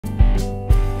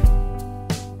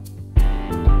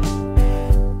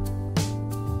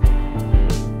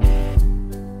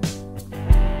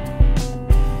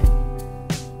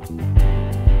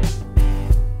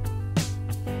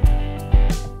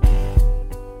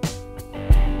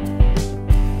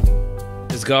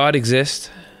Does God exist?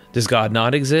 Does God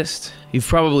not exist? You've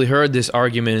probably heard this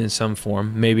argument in some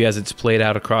form, maybe as it's played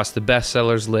out across the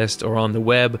bestsellers list or on the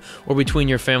web or between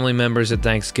your family members at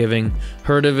Thanksgiving.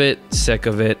 Heard of it, sick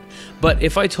of it. But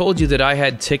if I told you that I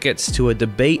had tickets to a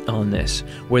debate on this,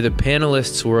 where the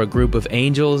panelists were a group of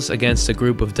angels against a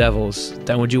group of devils,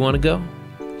 then would you want to go?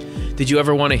 Did you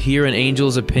ever want to hear an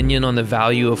angel's opinion on the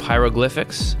value of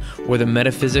hieroglyphics or the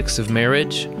metaphysics of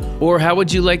marriage? Or how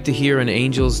would you like to hear an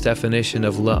angel's definition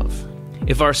of love?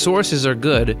 If our sources are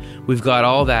good, we've got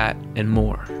all that and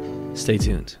more. Stay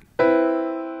tuned.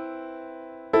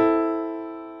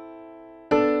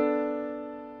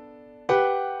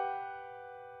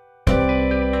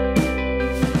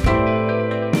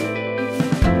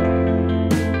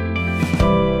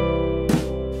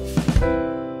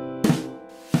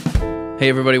 Hey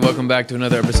everybody, welcome back to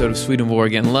another episode of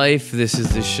Swedenborgian Life. This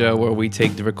is the show where we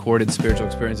take the recorded spiritual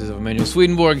experiences of Emanuel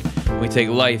Swedenborg, and we take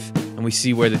life and we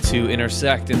see where the two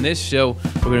intersect. In this show,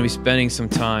 we're going to be spending some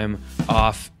time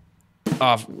off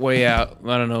way out,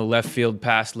 I don't know, left field,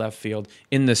 past left field,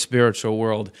 in the spiritual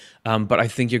world. But I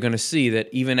think you're going to see that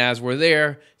even as we're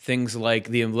there, things like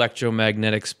the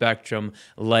electromagnetic spectrum,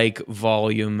 like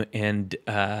volume and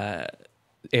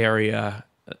area,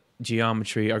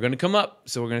 geometry are going to come up.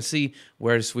 So we're going to see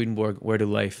where does Swedenborg, where do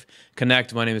life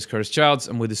connect. My name is Curtis Childs.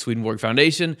 I'm with the Swedenborg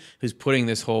Foundation, who's putting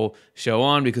this whole show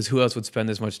on, because who else would spend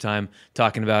this much time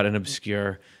talking about an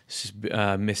obscure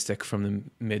mystic from the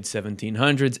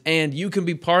mid-1700s? And you can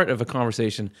be part of a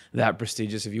conversation that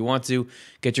prestigious if you want to.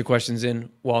 Get your questions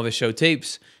in while the show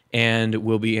tapes, and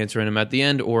we'll be answering them at the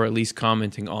end, or at least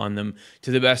commenting on them to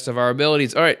the best of our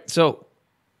abilities. All right, so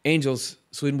angels,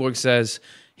 Swedenborg says,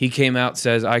 he came out,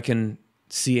 says, I can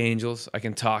see angels, I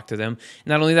can talk to them.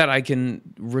 Not only that, I can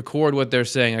record what they're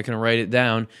saying, I can write it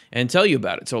down and tell you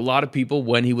about it. So a lot of people,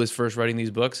 when he was first writing these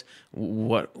books,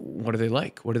 what are they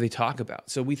like? What do they talk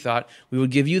about? So we thought we would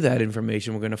give you that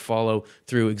information. We're going to follow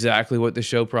through exactly what the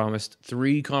show promised,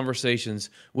 3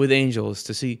 conversations with angels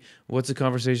to see what's a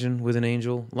conversation with an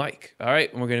angel like. All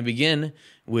right, and we're going to begin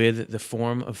with the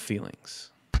form of feelings.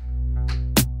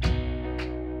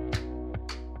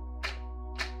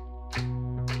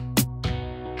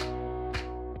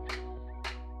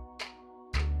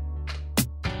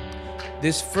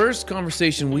 This first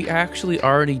conversation, we actually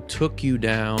already took you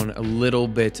down a little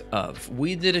bit of.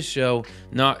 We did a show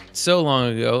not so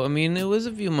long ago. I mean, it was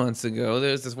a few months ago.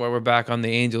 That's why we're back on the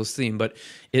angels theme, but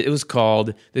it was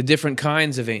called The Different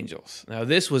Kinds of Angels. Now,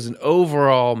 this was an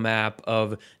overall map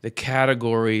of the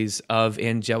categories of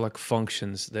angelic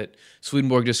functions that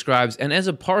Swedenborg describes. And as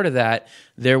a part of that,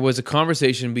 there was a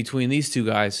conversation between these two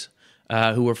guys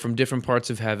who were from different parts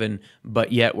of heaven,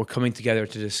 but yet were coming together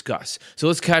to discuss. So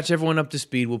let's catch everyone up to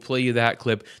speed. We'll play you that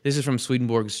clip. This is from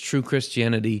Swedenborg's True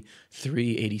Christianity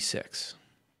 386.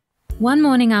 One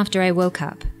morning after I woke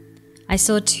up, I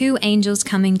saw 2 angels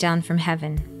coming down from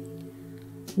heaven.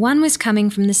 One was coming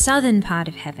from the southern part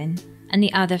of heaven, and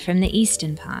the other from the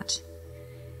eastern part.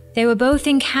 They were both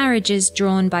in carriages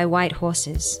drawn by white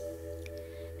horses.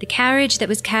 The carriage that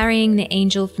was carrying the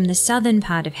angel from the southern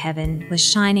part of heaven was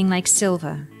shining like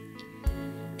silver.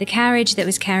 The carriage that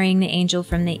was carrying the angel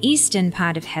from the eastern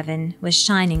part of heaven was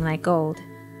shining like gold.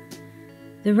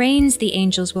 The reins the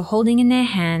angels were holding in their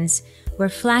hands were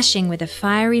flashing with a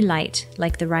fiery light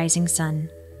like the rising sun.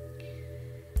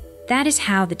 That is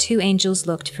how the 2 angels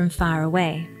looked from far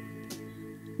away.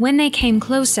 When they came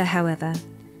closer, however,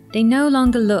 they no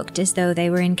longer looked as though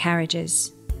they were in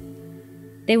carriages.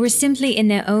 They were simply in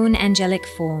their own angelic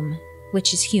form,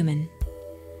 which is human.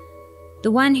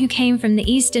 The one who came from the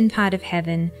eastern part of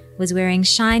heaven was wearing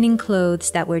shining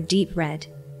clothes that were deep red.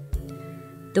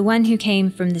 The one who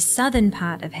came from the southern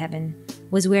part of heaven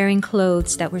was wearing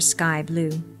clothes that were sky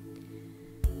blue.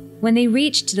 When they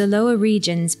reached the lower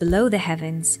regions below the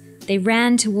heavens, they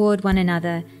ran toward one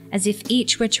another as if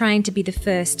each were trying to be the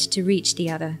first to reach the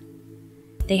other.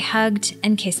 They hugged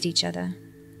and kissed each other.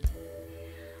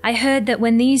 I heard that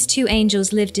when these 2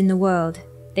 angels lived in the world,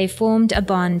 they formed a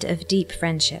bond of deep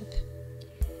friendship.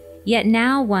 Yet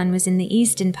now one was in the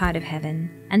eastern part of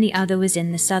heaven, and the other was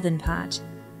in the southern part.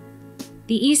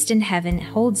 The eastern heaven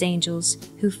holds angels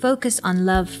who focus on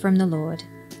love from the Lord.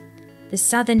 The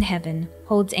southern heaven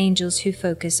holds angels who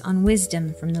focus on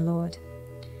wisdom from the Lord.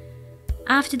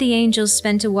 After the angels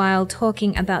spent a while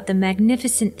talking about the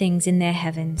magnificent things in their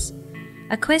heavens,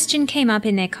 a question came up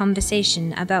in their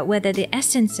conversation about whether the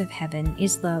essence of heaven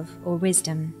is love or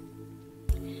wisdom.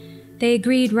 They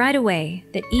agreed right away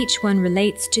that each one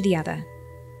relates to the other,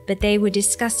 but they were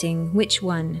discussing which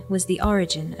one was the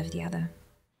origin of the other.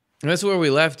 And that's where we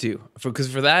left you,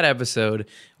 because for that episode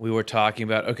we were talking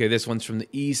about, okay, this one's from the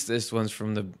east, this one's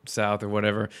from the south, or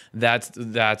whatever. That's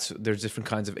there's different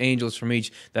kinds of angels from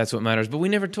each. That's what matters. But we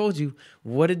never told you,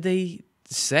 what did they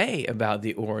say about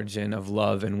the origin of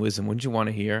love and wisdom? Wouldn't you want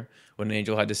to hear what an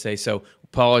angel had to say? So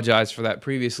apologize for that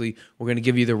previously. We're going to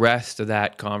give you the rest of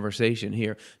that conversation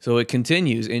here. So it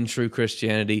continues in True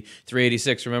Christianity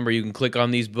 386. Remember, you can click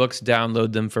on these books,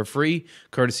 download them for free,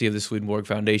 courtesy of the Swedenborg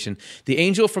Foundation. The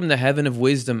angel from the heaven of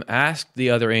wisdom asked the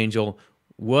other angel,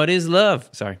 what is love?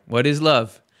 What is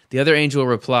love? The other angel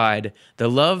replied, the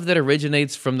love that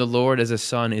originates from the Lord as a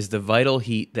sun is the vital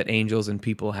heat that angels and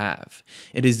people have.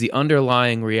 It is the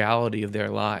underlying reality of their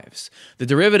lives. The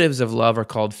derivatives of love are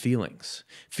called feelings.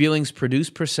 Feelings produce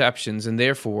perceptions and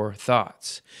therefore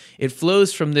thoughts. It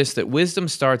flows from this that wisdom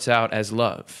starts out as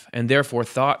love, and therefore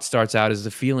thought starts out as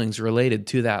the feelings related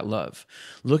to that love.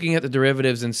 Looking at the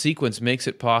derivatives in sequence makes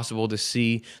it possible to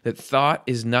see that thought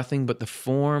is nothing but the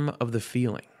form of the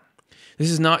feeling. This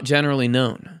is not generally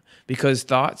known, because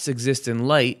thoughts exist in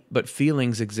light, but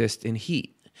feelings exist in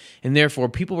heat. And therefore,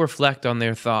 people reflect on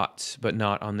their thoughts, but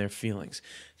not on their feelings.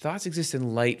 Thoughts exist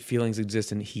in light, feelings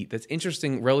exist in heat. That's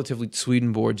interesting, relatively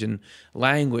Swedenborgian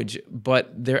language,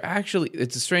 but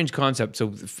it's a strange concept.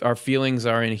 So our feelings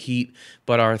are in heat,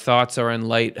 but our thoughts are in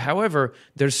light. However,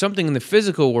 there's something in the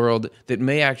physical world that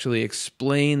may actually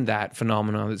explain that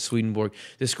phenomenon that Swedenborg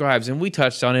describes. And we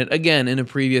touched on it again in a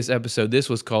previous episode. This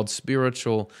was called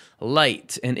spiritual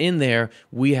light. And in there,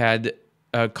 we had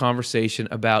a conversation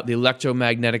about the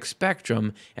electromagnetic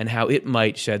spectrum and how it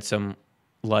might shed some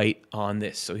light on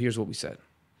this. So here's what we said.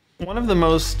 One of the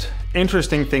most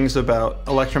interesting things about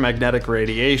electromagnetic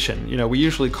radiation, we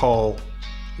usually call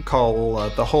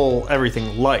the whole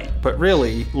everything light, but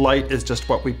really light is just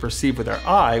what we perceive with our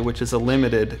eye, which is a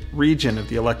limited region of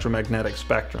the electromagnetic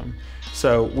spectrum.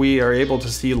 So we are able to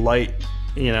see light,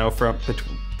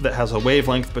 that has a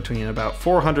wavelength between about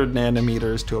 400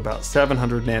 nanometers to about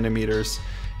 700 nanometers.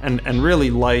 And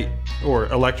really light or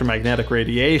electromagnetic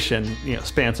radiation,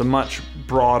 spans a much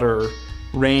broader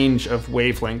range of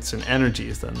wavelengths and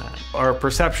energies than that. Our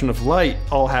perception of light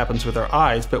all happens with our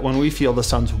eyes, but when we feel the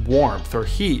sun's warmth or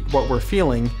heat, what we're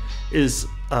feeling is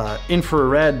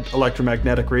infrared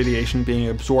electromagnetic radiation being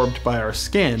absorbed by our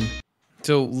skin.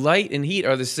 So light and heat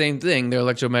are the same thing. They're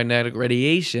electromagnetic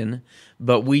radiation,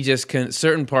 but we just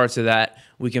certain parts of that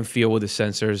we can feel with the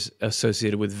sensors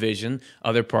associated with vision.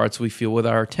 Other parts we feel with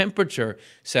our temperature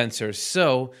sensors.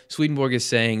 So Swedenborg is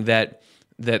saying that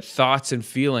thoughts and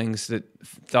feelings, that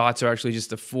thoughts are actually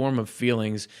just a form of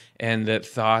feelings, and that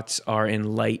thoughts are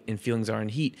in light and feelings are in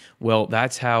heat. Well,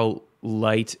 that's how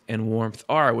light and warmth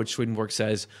are, which Swedenborg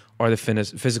says are the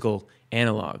physical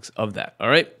analogs of that. All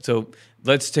right, so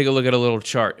let's take a look at a little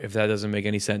chart, if that doesn't make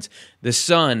any sense. The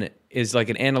sun is like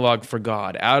an analog for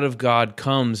God. Out of God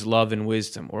comes love and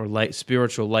wisdom, or light,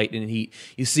 spiritual light and heat.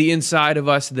 You see inside of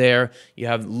us there, you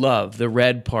have love, the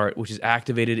red part, which is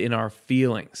activated in our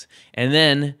feelings. And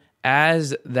then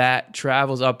as that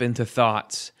travels up into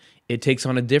thoughts, it takes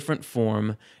on a different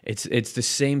form. It's the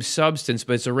same substance,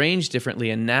 but it's arranged differently,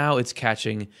 and now it's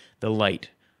catching the light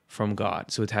from God.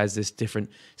 So it has this different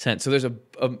sense. So there's a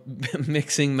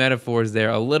mixing metaphors there,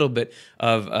 a little bit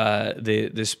of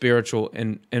the spiritual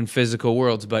and physical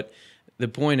worlds. But the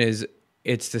point is,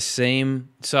 it's the same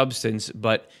substance,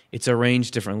 but it's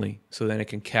arranged differently so then it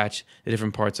can catch the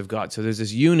different parts of God. So there's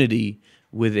this unity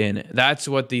within it. That's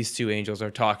what these two angels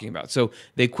are talking about. So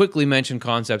they quickly mention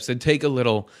concepts that take a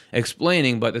little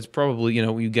explaining, but it's probably,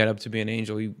 you get up to be an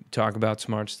angel, you talk about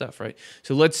smart stuff, right?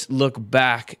 So let's look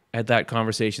back at that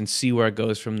conversation, see where it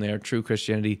goes from there. True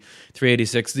Christianity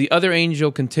 386. The other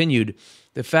angel continued,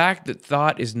 the fact that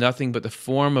thought is nothing but the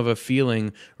form of a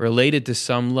feeling related to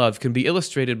some love can be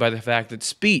illustrated by the fact that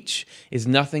speech is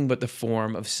nothing but the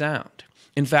form of sound.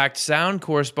 In fact, sound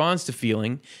corresponds to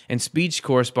feeling, and speech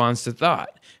corresponds to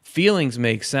thought. Feelings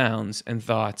make sounds, and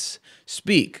thoughts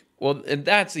speak. Well, and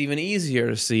that's even easier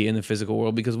to see in the physical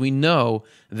world, because we know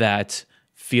that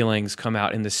feelings come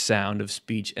out in the sound of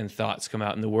speech and thoughts come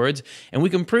out in the words, and we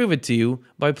can prove it to you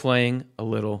by playing a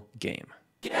little game.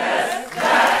 Guess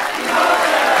that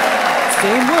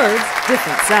same words,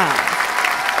 different sound.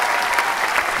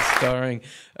 Starring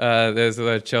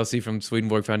there's Chelsea from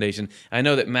Swedenborg Foundation. I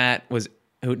know that Matt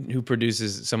who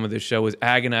produces some of this show was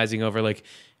agonizing over, like,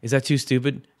 is that too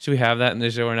stupid? Should we have that in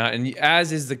this show or not? And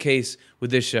as is the case with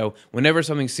this show, whenever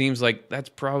something seems like that's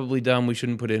probably dumb, we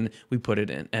shouldn't put it in, we put it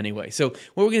in anyway. So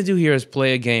what we're going to do here is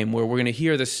play a game where we're going to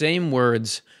hear the same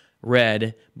words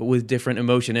read, but with different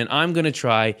emotion. And I'm going to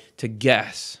try to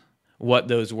guess what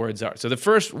those words are. So the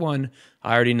first one,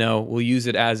 I already know, we'll use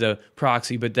it as a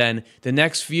proxy, but then the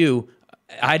next few,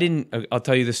 I'll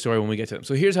tell you the story when we get to them.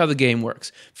 So here's how the game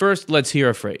works. First, let's hear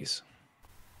a phrase.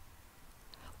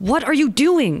 What are you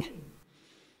doing?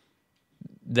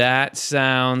 That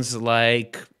sounds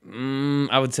like,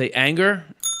 I would say anger.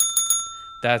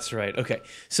 That's right. Okay.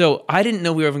 So I didn't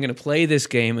know we were even going to play this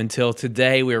game until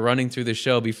today. We were running through the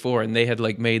show before, and they had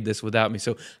like made this without me.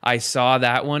 So I saw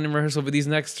that one in rehearsal, but these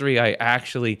next three, I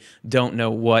actually don't know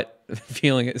what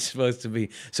feeling it's supposed to be.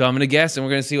 So I'm going to guess, and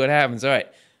we're going to see what happens. All right.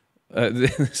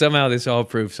 Somehow this all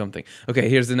proves something. Okay,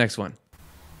 here's the next one.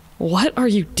 What are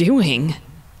you doing?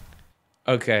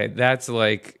 Okay, that's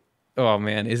like, oh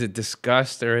man, is it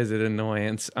disgust or is it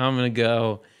annoyance? I'm going to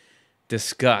go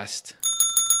disgust.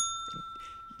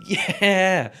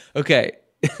 Yeah. Okay.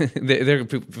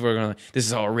 People are going, this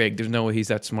is all rigged. There's no way he's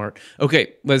that smart.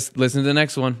 Okay, let's listen to the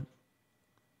next one.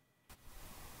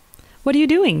 What are you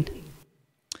doing?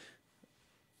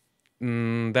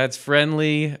 That's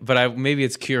friendly, but maybe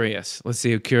it's curious. Let's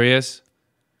see. Curious.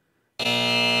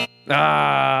 It's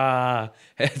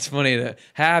funny.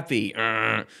 Happy.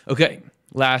 Okay,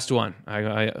 last one.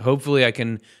 I hopefully I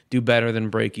can do better than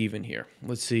break even here.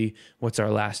 Let's see. What's our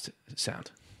last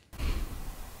sound?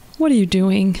 What are you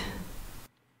doing?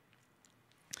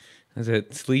 Is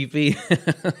it sleepy?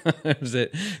 Is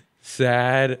it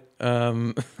sad?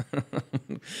 I'm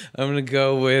gonna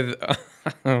go with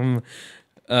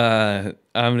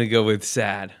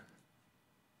sad.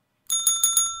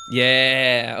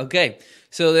 Yeah. Okay.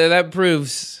 So that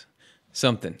proves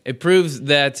something. It proves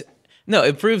that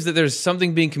there's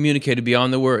something being communicated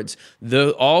beyond the words.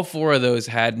 All four of those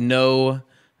had no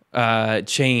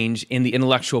change in the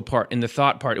intellectual part. In the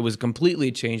thought part, it was completely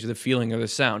a change of the feeling or the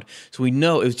sound. So we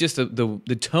know it was just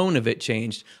the tone of it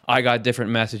changed. I got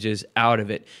different messages out of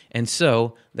it. And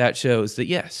so that shows that,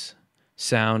 yes,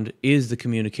 sound is the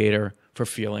communicator for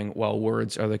feeling, while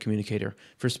words are the communicator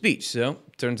for speech. So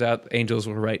turns out angels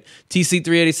were right. TC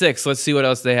 386, let's see what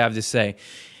else they have to say.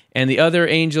 And the other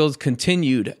angels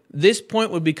continued. This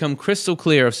point would become crystal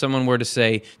clear if someone were to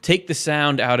say, take the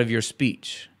sound out of your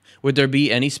speech. Would there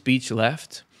be any speech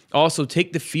left? Also,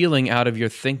 take the feeling out of your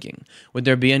thinking. Would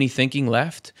there be any thinking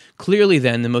left? Clearly,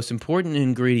 then, the most important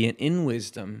ingredient in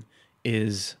wisdom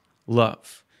is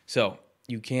love. So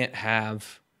you can't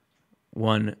have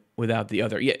one without the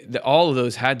other. Yeah, all of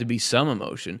those had to be some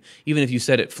emotion. Even if you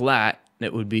said it flat,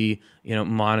 it would be,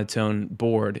 monotone,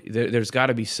 bored. There's got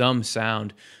to be some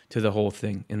sound to the whole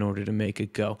thing in order to make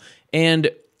it go.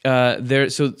 And so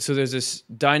there's this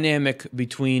dynamic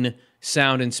between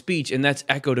sound and speech, and that's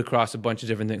echoed across a bunch of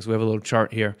different things. We have a little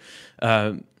chart here.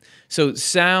 So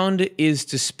sound is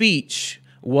to speech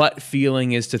what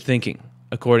feeling is to thinking,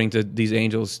 according to these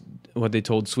angels, what they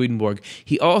told Swedenborg.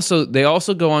 They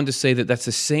also go on to say that that's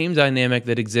the same dynamic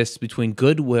that exists between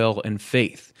goodwill and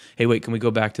faith. Hey, wait, can we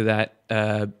go back to that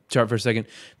chart for a second?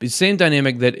 The same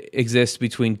dynamic that exists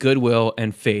between goodwill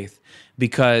and faith,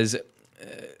 because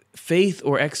faith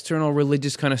or external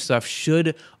religious kind of stuff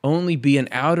should only be an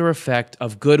outer effect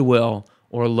of goodwill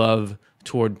or love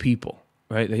toward people,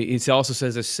 right? It also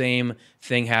says the same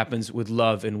thing happens with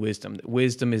love and wisdom.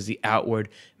 Wisdom is the outward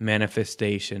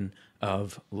manifestation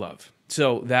of love.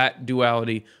 So that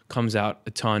duality comes out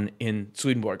a ton in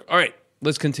Swedenborg. All right,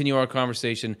 let's continue our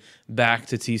conversation back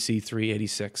to TC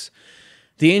 386.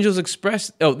 The angels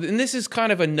express, and this is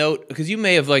kind of a note, because you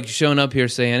may have shown up here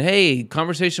saying, hey,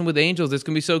 conversation with angels, this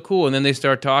can be so cool. And then they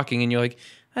start talking and you're like,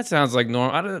 that sounds like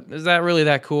normal. Is that really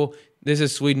that cool? This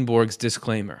is Swedenborg's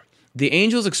disclaimer. The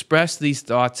angels express these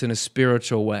thoughts in a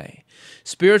spiritual way.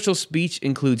 Spiritual speech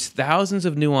includes thousands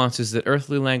of nuances that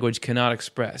earthly language cannot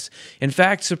express. In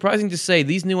fact, surprising to say,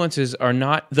 those nuances are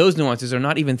not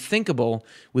even thinkable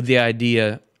with the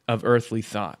idea of earthly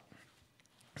thought.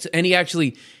 So, and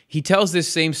he tells this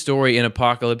same story in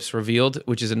Apocalypse Revealed,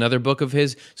 which is another book of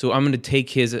his. So I'm going to take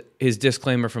his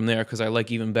disclaimer from there because I like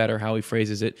even better how he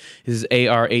phrases it. This is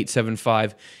AR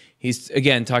 875. He's,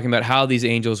 again, talking about how these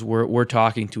angels were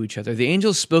talking to each other. The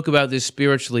angels spoke about this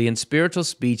spiritually, and spiritual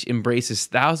speech embraces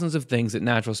thousands of things that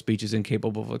natural speech is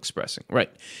incapable of expressing.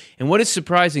 Right. And what is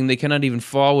surprising, they cannot even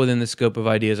fall within the scope of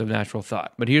ideas of natural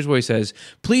thought. But here's where he says,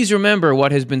 please remember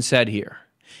what has been said here.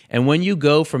 And when you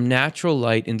go from natural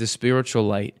light into spiritual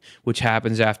light, which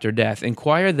happens after death,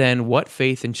 inquire then what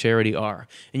faith and charity are.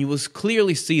 And you will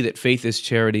clearly see that faith is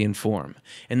charity in form,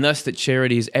 and thus that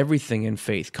charity is everything in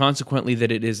faith. Consequently,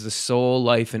 that it is the soul,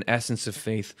 life, and essence of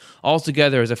faith.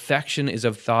 Altogether, as affection is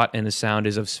of thought and as sound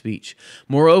is of speech.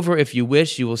 Moreover, if you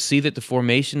wish, you will see that the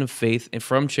formation of faith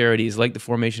from charity is like the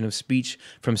formation of speech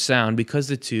from sound, because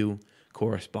the two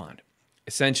correspond.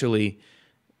 Essentially,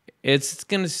 It's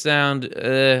going to sound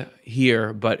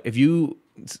here, but if you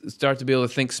start to be able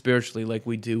to think spiritually like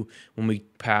we do when we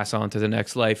pass on to the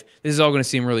next life, this is all going to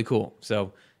seem really cool.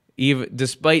 So even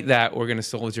despite that, we're going to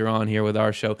soldier on here with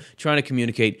our show, trying to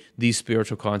communicate these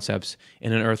spiritual concepts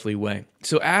in an earthly way.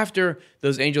 So after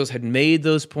those angels had made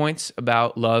those points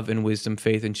about love and wisdom,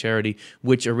 faith and charity,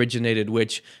 which originated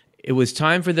which, it was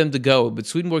time for them to go. But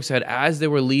Swedenborg said as they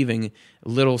were leaving,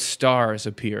 little stars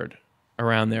appeared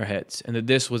around their heads, and that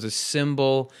this was a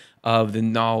symbol of the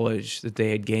knowledge that they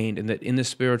had gained, and that in the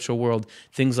spiritual world,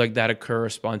 things like that occur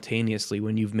spontaneously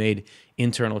when you've made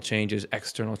internal changes,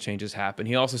 external changes happen.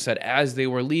 He also said as they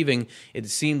were leaving, it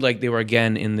seemed like they were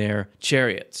again in their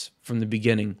chariots from the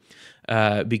beginning,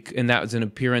 and that was an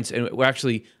appearance. And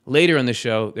actually, later in the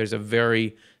show, there's a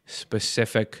very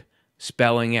specific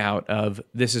spelling out of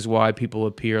this is why people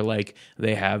appear like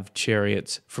they have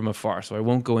chariots from afar. So I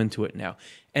won't go into it now.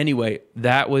 Anyway,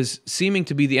 that was seeming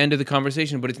to be the end of the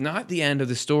conversation, but it's not the end of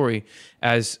the story,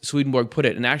 as Swedenborg put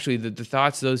it. And actually, the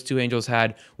thoughts those two angels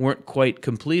had weren't quite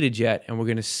completed yet, and we're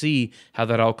going to see how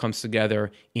that all comes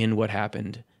together in what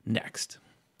happened next.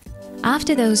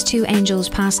 After those two angels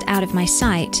passed out of my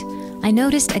sight, I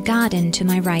noticed a garden to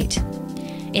my right.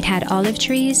 It had olive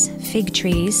trees, fig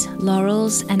trees,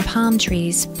 laurels, and palm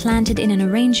trees planted in an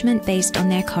arrangement based on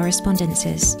their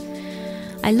correspondences.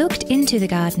 I looked into the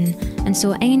garden and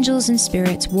saw angels and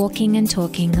spirits walking and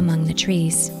talking among the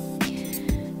trees.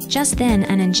 Just then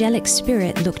an angelic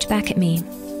spirit looked back at me.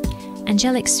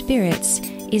 Angelic spirits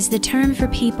is the term for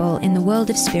people in the world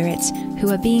of spirits who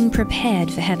are being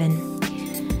prepared for heaven.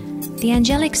 The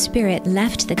angelic spirit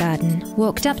left the garden,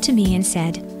 walked up to me and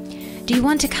said, "Do you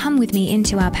want to come with me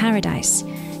into our paradise?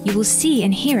 You will see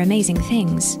and hear amazing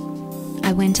things."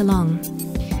 I went along.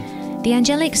 The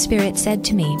angelic spirit said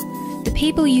to me, "The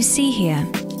people you see here,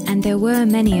 and there were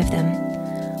many of them,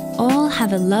 all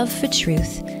have a love for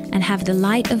truth and have the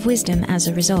light of wisdom as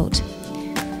a result.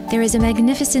 There is a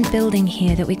magnificent building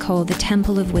here that we call the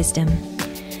Temple of Wisdom.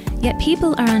 Yet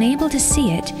people are unable to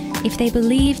see it if they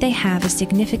believe they have a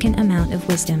significant amount of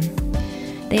wisdom.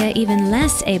 They are even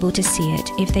less able to see it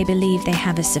if they believe they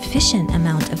have a sufficient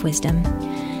amount of wisdom.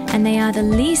 And they are the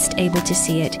least able to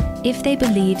see it if they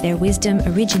believe their wisdom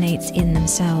originates in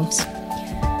themselves.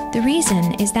 The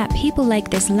reason is that people like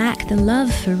this lack the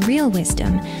love for real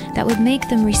wisdom that would make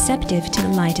them receptive to the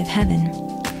light of heaven.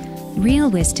 Real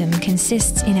wisdom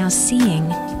consists in our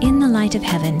seeing, in the light of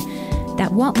heaven,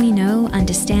 that what we know,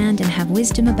 understand, and have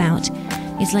wisdom about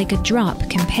is like a drop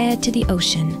compared to the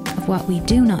ocean of what we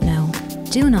do not know,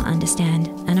 do not understand,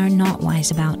 and are not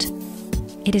wise about.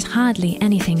 It is hardly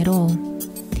anything at all.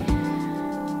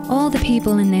 All the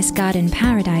people in this garden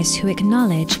paradise who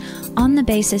acknowledge, on the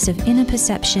basis of inner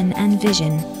perception and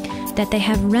vision, that they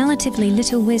have relatively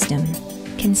little wisdom,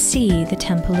 can see the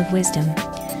Temple of Wisdom.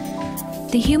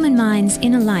 The human mind's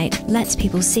inner light lets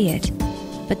people see it,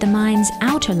 but the mind's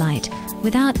outer light,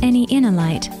 without any inner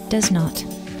light, does not.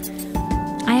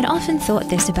 I had often thought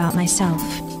this about myself.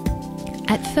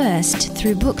 At first,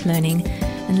 through book learning,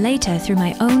 and later through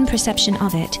my own perception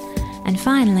of it, and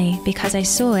finally, because I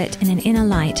saw it in an inner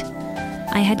light,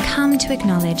 I had come to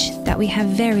acknowledge that we have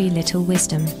very little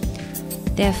wisdom.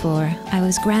 Therefore, I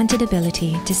was granted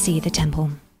ability to see the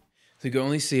temple. So you can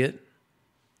only see it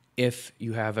if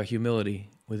you have a humility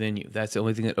within you. That's the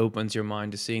only thing that opens your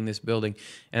mind to seeing this building.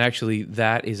 And actually,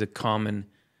 that is a common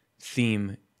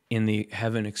theme in the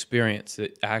heaven experience,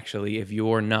 that actually, if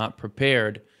you're not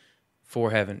prepared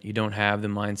for heaven, you don't have the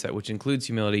mindset, which includes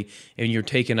humility, and you're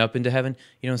taken up into heaven,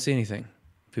 you don't see anything.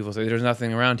 People say there's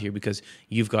nothing around here because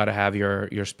you've got to have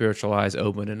your spiritual eyes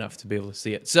open enough to be able to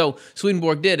see it. So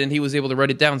Swedenborg did, and he was able to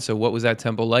write it down. So what was that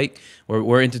temple like?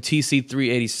 We're into TC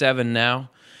 387 now.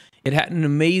 It had an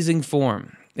amazing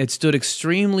form. It stood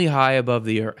extremely high above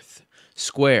the earth,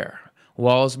 square,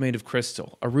 walls made of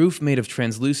crystal, a roof made of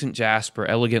translucent jasper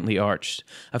elegantly arched,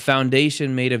 a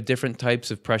foundation made of different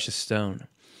types of precious stone.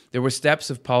 There were steps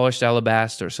of polished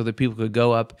alabaster so that people could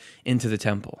go up into the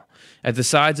temple. At the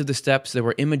sides of the steps, there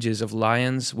were images of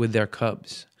lions with their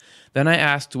cubs. Then I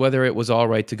asked whether it was all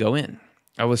right to go in.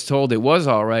 I was told it was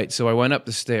all right, so I went up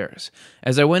the stairs.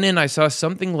 As I went in, I saw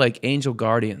something like angel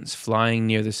guardians flying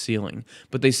near the ceiling,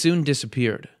 but they soon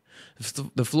disappeared.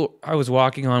 The floor I was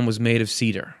walking on was made of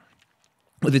cedar.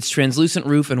 With its translucent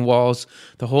roof and walls,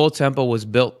 the whole temple was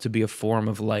built to be a form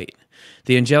of light.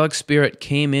 The angelic spirit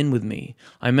came in with me.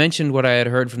 I mentioned what I had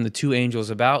heard from the two angels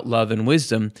about love and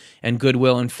wisdom and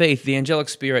goodwill and faith. The angelic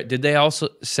spirit, did they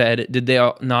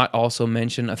not also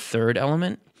mention a third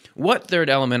element? What third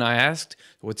element, I asked.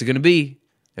 What's it going to be?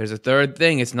 There's a third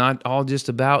thing. It's not all just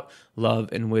about love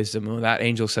and wisdom. And what that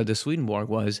angel said to Swedenborg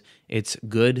was, it's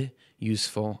good,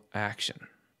 useful action.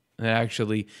 And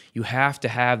actually, you have to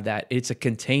have that. It's a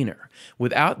container.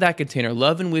 Without that container,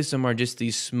 love and wisdom are just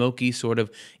these smoky, sort of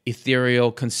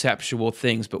ethereal, conceptual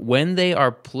things. But when they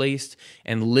are placed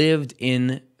and lived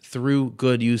in through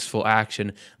good, useful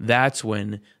action, that's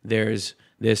when there's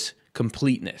this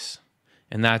completeness.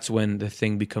 And that's when the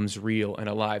thing becomes real and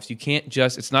alive. So you can't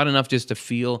just, it's not enough just to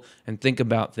feel and think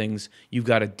about things. You've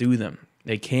got to do them.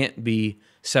 They can't be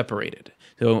separated.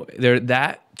 So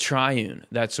that triune,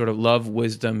 that sort of love,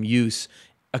 wisdom, use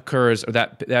occurs, or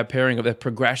that pairing of that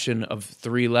progression of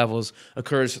three levels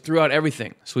occurs throughout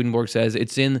everything. Swedenborg says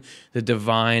it's in the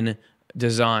divine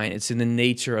design. It's in the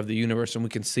nature of the universe, and we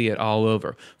can see it all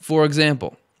over. For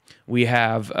example, we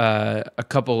have a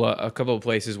couple of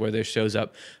places where this shows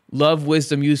up. Love,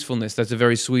 wisdom, usefulness. That's a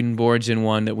very Swedenborgian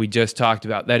one that we just talked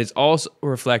about. That is also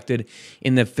reflected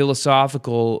in the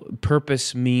philosophical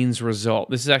purpose means result.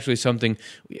 This is actually something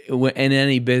in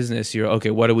any business. You're,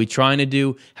 okay, what are we trying to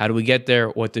do? How do we get there?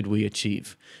 What did we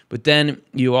achieve? But then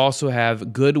you also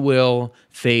have goodwill,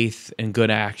 faith, and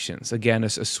good actions. Again, a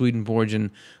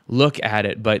Swedenborgian look at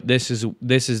it, but this is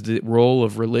the role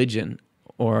of religion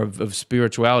or of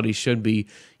spirituality should be.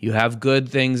 You have good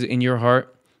things in your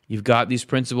heart. You've got these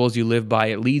principles you live by.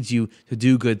 It leads you to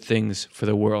do good things for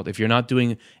the world. If you're not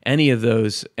doing any of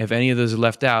those, if any of those are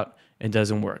left out, it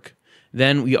doesn't work.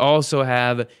 Then we also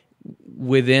have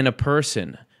within a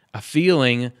person, a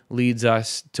feeling leads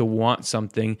us to want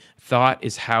something. Thought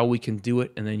is how we can do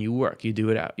it, and then you work. You do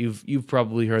it out. You've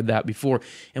probably heard that before.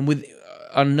 And with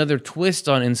another twist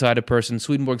on inside a person,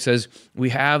 Swedenborg says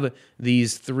we have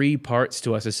these three parts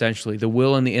to us, essentially, the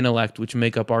will and the intellect, which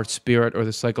make up our spirit or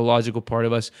the psychological part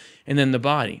of us, and then the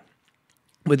body.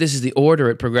 But this is the order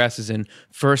it progresses in.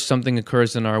 First, something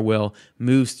occurs in our will,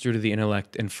 moves through to the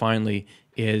intellect, and finally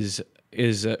is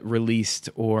released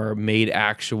or made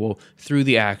actual through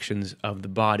the actions of the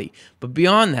body. But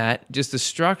beyond that, just the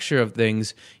structure of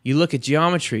things, you look at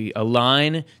geometry, a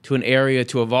line to an area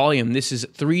to a volume. This is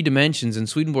 3 dimensions, and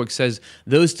Swedenborg says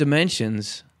those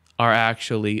dimensions are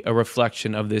actually a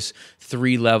reflection of this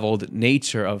 3-leveled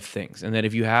nature of things. And that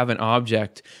if you have an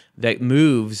object that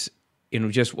moves in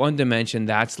just one dimension,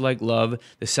 that's like love.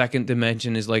 The second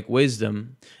dimension is like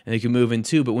wisdom, and you can move in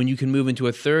 2. But when you can move into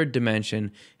a third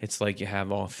dimension, it's like you have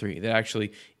all 3. That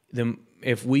actually,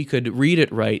 if we could read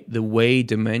it right, the way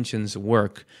dimensions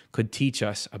work could teach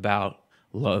us about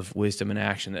love, wisdom, and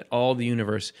action, that all the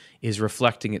universe is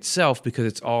reflecting itself because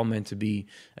it's all meant to be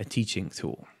a teaching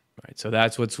tool. Right, so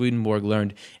that's what Swedenborg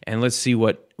learned, and let's see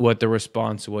what the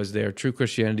response was there. True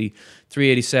Christianity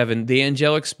 387, the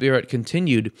angelic spirit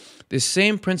continued, this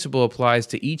same principle applies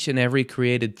to each and every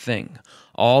created thing.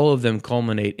 All of them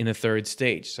culminate in a third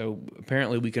stage. So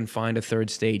apparently we can find a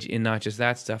third stage in not just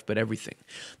that stuff, but everything.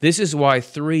 This is why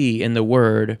 3 in the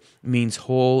word means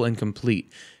whole and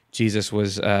complete. Jesus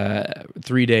was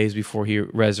 3 days before he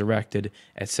resurrected,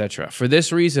 etc. For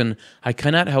this reason, I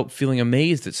cannot help feeling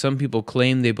amazed that some people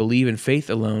claim they believe in faith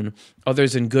alone,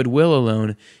 others in goodwill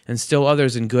alone, and still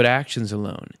others in good actions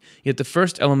alone. Yet the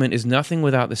first element is nothing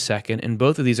without the second, and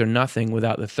both of these are nothing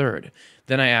without the third.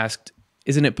 Then I asked,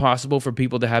 isn't it possible for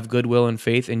people to have goodwill and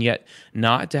faith and yet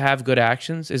not to have good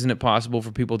actions? Isn't it possible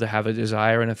for people to have a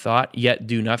desire and a thought, yet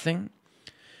do nothing?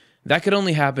 That could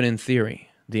only happen in theory.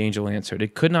 The angel answered,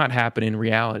 it could not happen in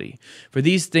reality. For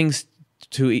these things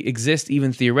to exist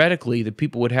even theoretically, the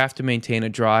people would have to maintain a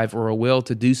drive or a will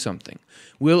to do something.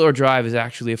 Will or drive is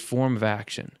actually a form of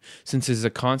action, since it is a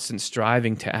constant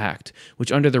striving to act, which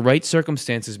under the right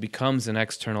circumstances becomes an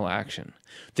external action.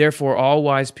 Therefore, all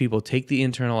wise people take the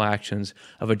internal actions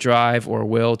of a drive or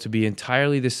will to be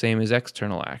entirely the same as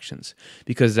external actions,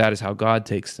 because that is how God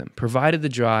takes them, provided the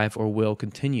drive or will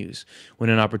continues when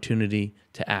an opportunity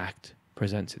to act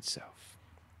presents itself.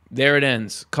 There it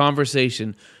ends.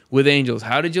 Conversation with angels.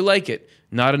 How did you like it?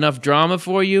 Not enough drama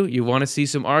for you? You want to see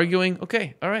some arguing?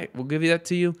 Okay, all right. We'll give you that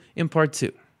to you in part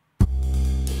 2.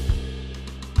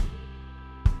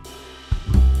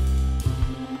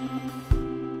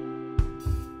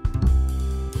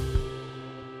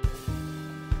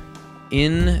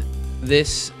 In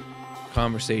this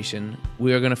conversation,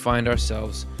 we are going to find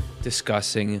ourselves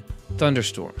discussing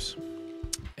thunderstorms.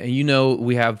 And you know,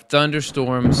 we have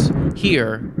thunderstorms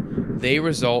here. They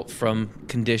result from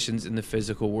conditions in the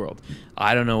physical world.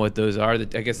 I don't know what those are. I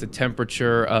guess the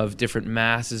temperature of different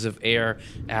masses of air,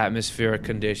 atmospheric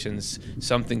conditions,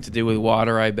 something to do with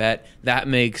water, I bet. That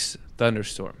makes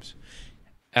thunderstorms.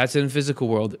 That's in the physical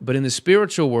world. But in the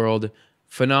spiritual world,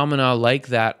 phenomena like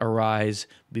that arise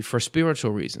for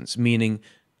spiritual reasons, meaning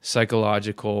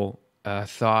psychological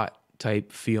thought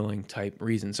type, feeling type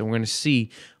reasons. And we're going to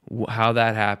see how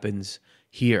that happens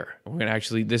here. We're going to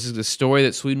actually, this is the story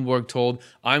that Swedenborg told.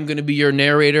 I'm going to be your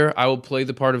narrator. I will play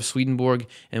the part of Swedenborg,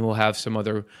 and we'll have some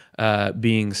other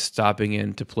beings stopping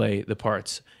in to play the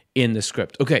parts in the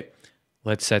script. Okay,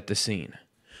 let's set the scene.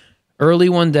 Early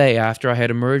one day, after I had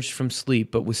emerged from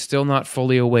sleep but was still not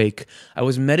fully awake, I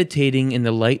was meditating in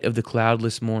the light of the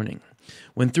cloudless morning,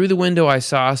 when through the window I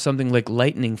saw something like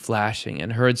lightning flashing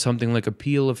and heard something like a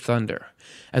peal of thunder.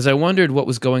 As I wondered what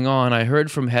was going on, I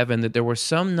heard from heaven that there were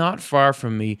some not far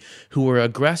from me who were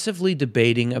aggressively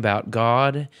debating about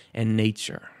God and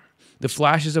nature. The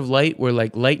flashes of light were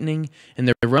like lightning, and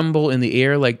the rumble in the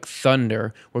air like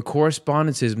thunder were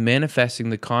correspondences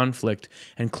manifesting the conflict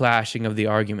and clashing of the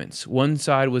arguments. One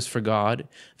side was for God,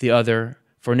 the other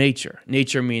for nature.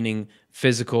 Nature meaning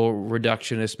physical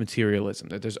reductionist materialism,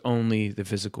 that there's only the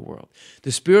physical world.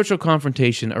 The spiritual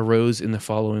confrontation arose in the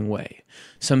following way.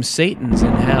 Some Satans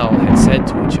in hell had said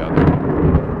to each other,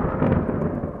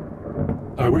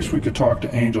 I wish we could talk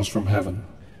to angels from heaven.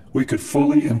 We could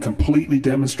fully and completely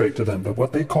demonstrate to them that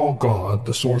what they call God,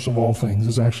 the source of all things,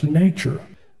 is actually nature.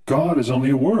 God is only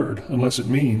a word, unless it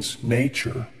means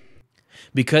nature.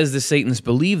 Because the Satanists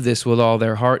believed this with all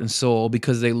their heart and soul,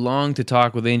 because they longed to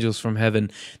talk with angels from heaven,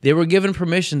 they were given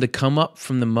permission to come up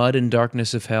from the mud and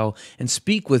darkness of hell and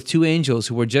speak with two angels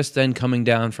who were just then coming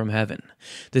down from heaven.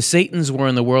 The Satans were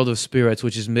in the world of spirits,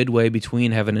 which is midway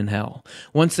between heaven and hell.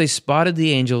 Once they spotted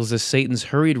the angels, the Satans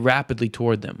hurried rapidly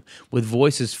toward them. With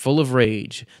voices full of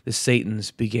rage, the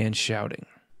Satans began shouting,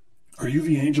 Are you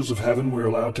the angels of heaven we're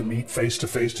allowed to meet face to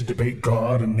face to debate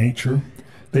God and nature?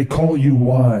 They call you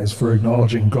wise for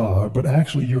acknowledging God, but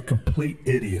actually you're complete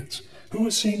idiots. Who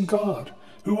has seen God?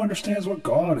 Who understands what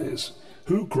God is?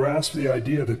 Who grasps the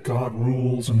idea that God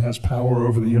rules and has power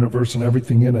over the universe and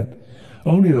everything in it?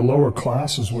 Only the lower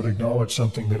classes would acknowledge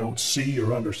something they don't see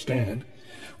or understand.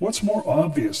 What's more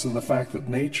obvious than the fact that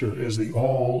nature is the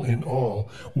all in all?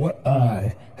 What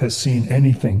eye has seen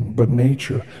anything but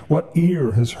nature? What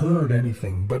ear has heard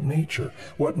anything but nature?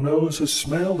 What nose has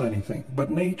smelled anything but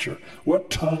nature?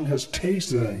 What tongue has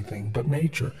tasted anything but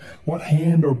nature? What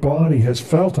hand or body has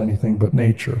felt anything but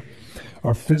nature?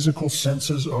 Our physical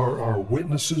senses are our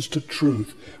witnesses to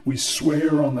truth. We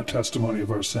swear on the testimony of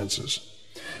our senses.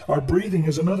 Our breathing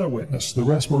is another witness, the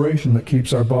respiration that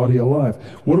keeps our body alive.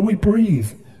 What do we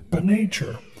breathe but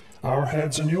nature? Our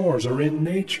heads and yours are in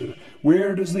nature.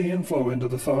 Where does the inflow into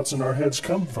the thoughts in our heads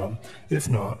come from, if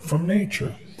not from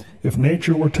nature? If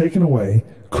nature were taken away,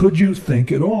 could you think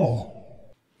at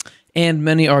all? And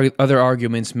many other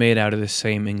arguments made out of the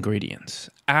same ingredients.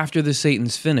 After the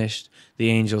Satans finished, the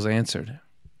angels answered,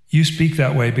 You speak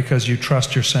that way because you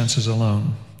trust your senses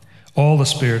alone. All the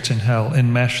spirits in hell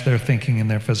enmesh their thinking in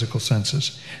their physical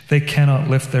senses. They cannot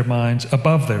lift their minds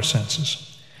above their senses.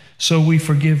 So we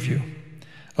forgive you.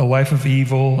 A life of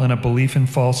evil and a belief in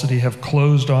falsity have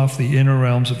closed off the inner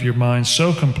realms of your mind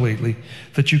so completely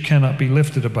that you cannot be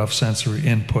lifted above sensory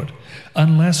input,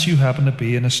 unless you happen to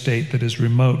be in a state that is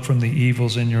remote from the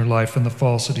evils in your life and the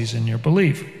falsities in your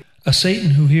belief. A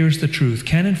Satan who hears the truth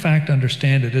can in fact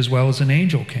understand it as well as an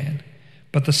angel can,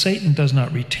 but the Satan does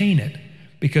not retain it,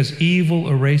 because evil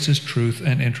erases truth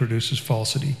and introduces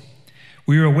falsity.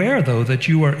 We are aware, though, that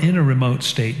you are in a remote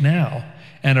state now,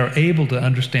 and are able to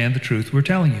understand the truth we're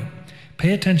telling you.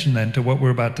 Pay attention then to what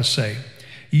we're about to say.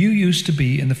 You used to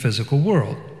be in the physical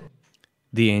world.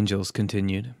 The angels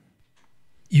continued.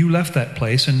 You left that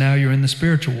place and now you're in the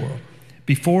spiritual world.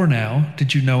 Before now,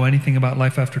 did you know anything about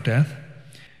life after death?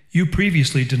 You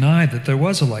previously denied that there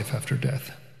was a life after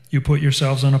death. You put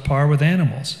yourselves on a par with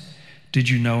animals. Did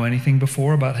you know anything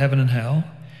before about heaven and hell?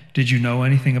 Did you know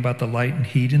anything about the light and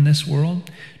heat in this world?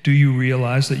 Do you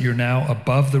realize that you're now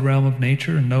above the realm of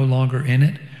nature and no longer in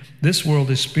it? This world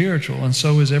is spiritual, and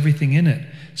so is everything in it.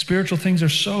 Spiritual things are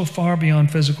so far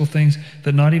beyond physical things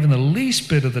that not even the least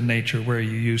bit of the nature where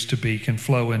you used to be can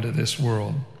flow into this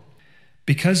world.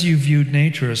 Because you viewed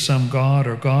nature as some god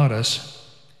or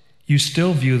goddess, you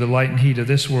still view the light and heat of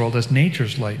this world as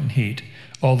nature's light and heat,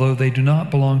 although they do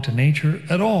not belong to nature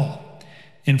at all.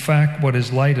 In fact, what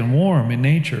is light and warm in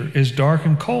nature is dark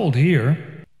and cold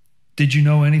here. Did you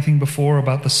know anything before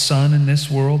about the sun in this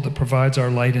world that provides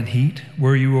our light and heat?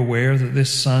 Were you aware that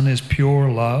this sun is pure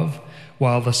love,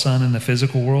 while the sun in the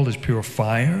physical world is pure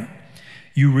fire?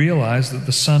 You realize that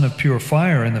the sun of pure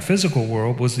fire in the physical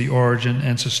world was the origin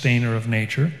and sustainer of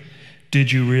nature.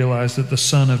 Did you realize that the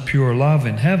sun of pure love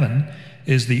in heaven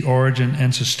is the origin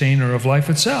and sustainer of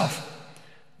life itself,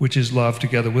 which is love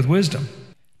together with wisdom?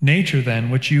 Nature,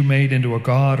 then, which you made into a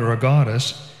god or a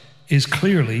goddess, is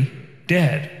clearly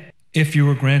dead. If you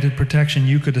were granted protection,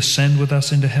 you could ascend with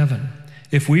us into heaven.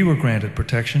 If we were granted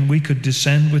protection, we could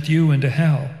descend with you into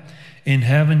hell. In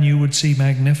heaven you would see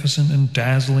magnificent and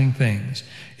dazzling things.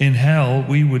 In hell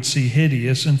we would see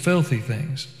hideous and filthy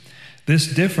things.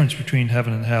 This difference between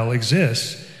heaven and hell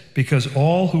exists because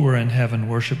all who are in heaven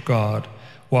worship God,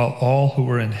 while all who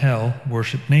are in hell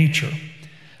worship nature.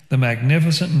 The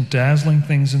magnificent and dazzling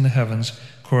things in the heavens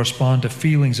correspond to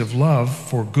feelings of love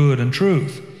for good and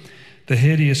truth. The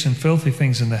hideous and filthy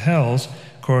things in the hells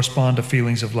correspond to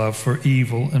feelings of love for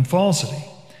evil and falsity.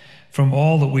 From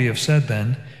all that we have said,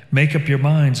 then, make up your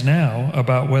minds now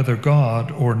about whether God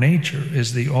or nature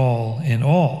is the all in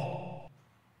all.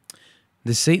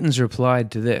 The Satans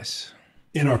replied to this.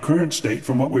 In our current state,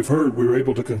 from what we've heard, we're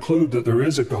able to conclude that there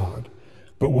is a God.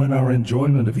 But when our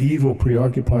enjoyment of evil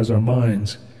preoccupies our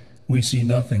minds, we see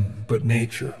nothing but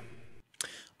nature.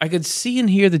 I could see and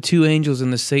hear the two angels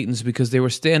and the Satans because they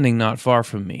were standing not far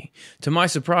from me. To my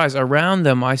surprise, around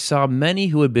them I saw many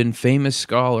who had been famous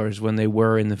scholars when they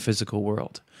were in the physical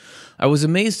world. I was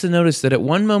amazed to notice that at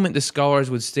one moment the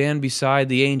scholars would stand beside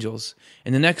the angels,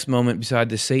 and the next moment beside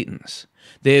the Satans.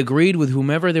 They agreed with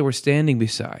whomever they were standing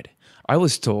beside. I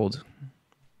was told,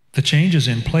 the changes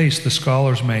in place the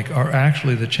scholars make are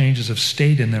actually the changes of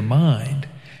state in their mind,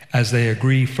 as they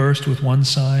agree first with one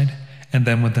side and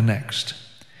then with the next.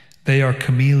 They are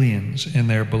chameleons in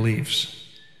their beliefs.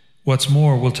 What's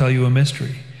more, we'll tell you a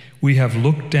mystery. We have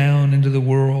looked down into the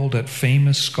world at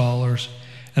famous scholars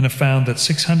and have found that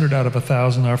 600 out of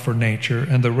 1,000 are for nature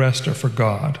and the rest are for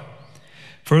God.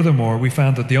 Furthermore, we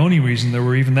found that the only reason there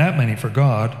were even that many for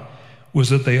God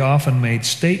was that they often made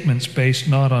statements based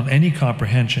not on any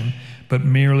comprehension, but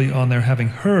merely on their having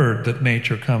heard that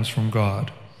nature comes from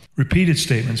God. Repeated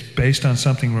statements based on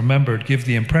something remembered give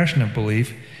the impression of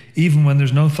belief, even when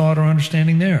there's no thought or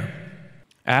understanding there.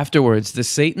 Afterwards, the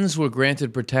Satans were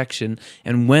granted protection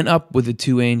and went up with the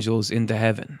two angels into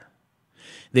heaven.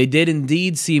 They did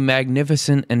indeed see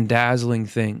magnificent and dazzling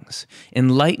things.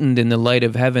 Enlightened in the light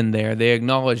of heaven there, they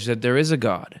acknowledged that there is a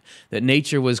God, that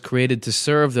nature was created to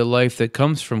serve the life that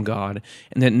comes from God,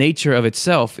 and that nature of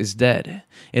itself is dead.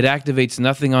 It activates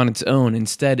nothing on its own.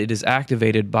 Instead, it is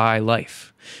activated by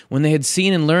life. When they had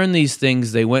seen and learned these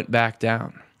things, they went back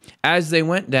down. As they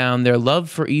went down, their love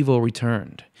for evil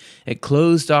returned. It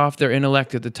closed off their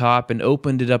intellect at the top and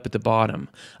opened it up at the bottom.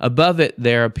 Above it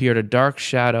there appeared a dark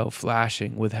shadow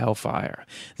flashing with hellfire.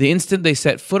 The instant they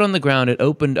set foot on the ground, it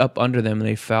opened up under them and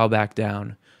they fell back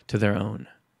down to their own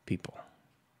people.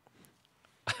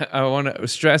 I want to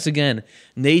stress again,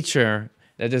 nature,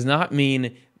 that does not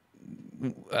mean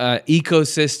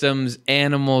ecosystems,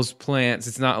 animals, plants.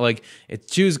 It's not like it's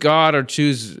choose God or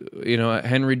choose,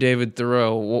 Henry David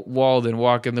Thoreau, Walden,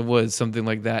 Walk in the Woods, something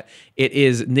like that. It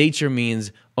is, nature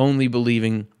means only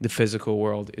believing the physical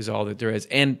world is all that there is.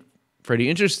 And pretty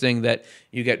interesting that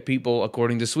you get people,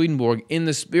 according to Swedenborg, in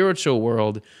the spiritual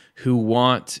world who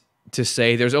want to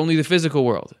say there's only the physical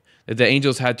world. That the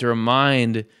angels had to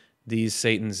remind these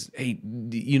Satans, hey,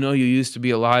 you used to be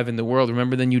alive in the world.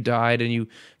 Remember, then you died and you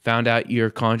found out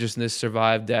your consciousness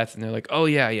survived death. And they're like, oh,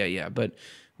 yeah. But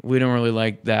we don't really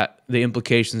like that, the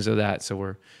implications of that.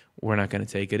 So we're not going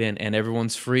to take it in. And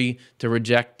everyone's free to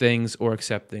reject things or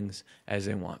accept things as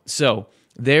they want. So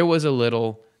there was a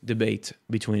little debate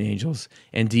between angels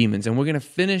and demons. And we're going to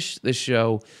finish the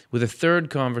show with a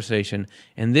third conversation.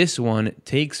 And this one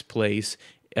takes place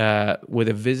with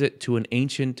a visit to an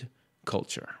ancient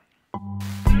culture.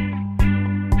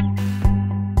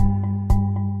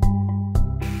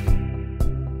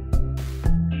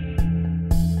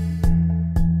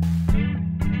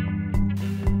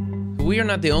 We are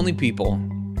not the only people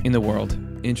in the world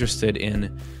interested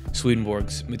in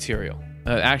Swedenborg's material.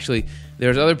 Actually,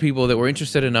 there's other people that were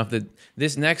interested enough that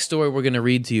this next story we're going to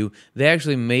read to you, they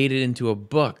actually made it into a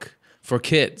book for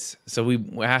kids. So we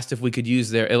asked if we could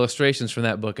use their illustrations from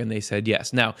that book, and they said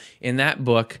yes. Now, in that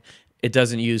book, it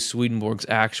doesn't use Swedenborg's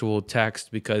actual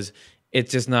text because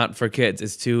it's just not for kids.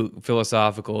 It's too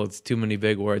philosophical. It's too many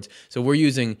big words. So we're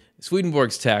using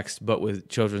Swedenborg's text, but with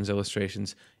children's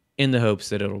illustrations in the hopes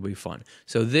that it'll be fun.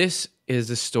 So this is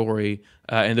the story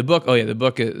in the book.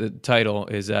 The title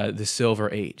is The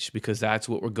Silver Age, because that's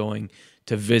what we're going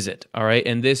to visit. All right.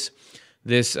 And this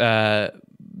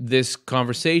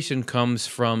conversation comes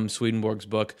from Swedenborg's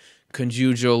book,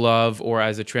 Conjugal Love, or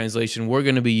as a translation we're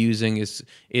going to be using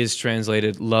is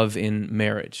translated Love in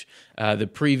Marriage. The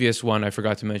previous one I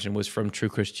forgot to mention was from True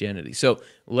Christianity. So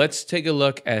let's take a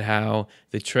look at how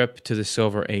the trip to the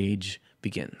Silver Age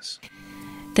begins.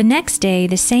 The next day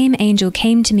the same angel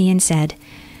came to me and said,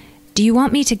 "Do Do you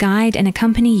want me to guide and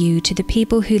accompany you to the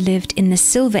people who lived in the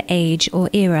Silver Age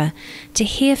or era, to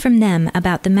hear from them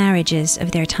about the marriages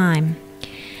of their time?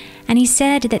 And he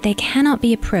said that they cannot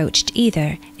be approached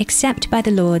either, except by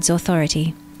the Lord's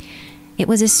authority. It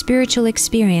was a spiritual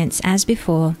experience as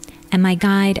before, and my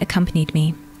guide accompanied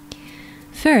me.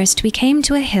 First, we came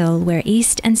to a hill where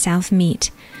east and south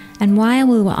meet, and while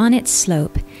we were on its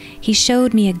slope, he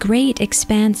showed me a great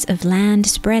expanse of land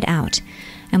spread out,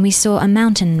 and we saw a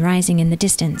mountain rising in the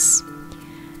distance.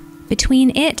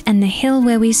 Between it and the hill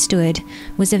where we stood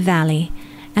was a valley,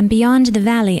 and beyond the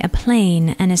valley a plain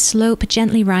and a slope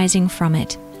gently rising from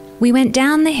it. We went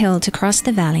down the hill to cross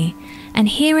the valley, and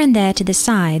here and there to the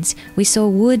sides we saw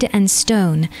wood and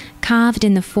stone carved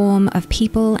in the form of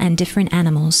people and different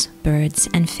animals, birds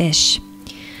and fish.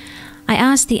 I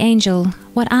asked the angel,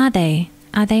 "What are they?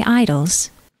 Are they idols?"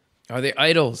 Are they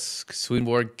idols?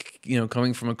 Swedenborg,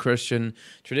 coming from a Christian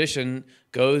tradition,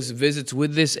 goes, visits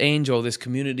with this angel, this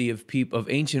community of people, of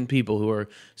ancient people who are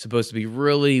supposed to be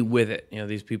really with it.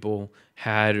 These people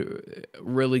had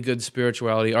really good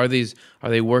spirituality. Are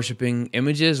they worshiping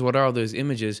images? What are those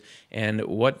images? And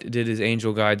what did his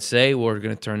angel guide say? We're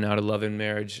going to turn now to Love and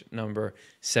Marriage number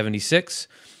 76.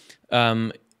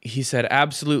 He said,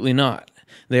 absolutely not.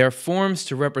 They are forms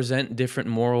to represent different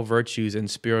moral virtues and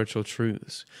spiritual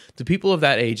truths. The people of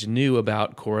that age knew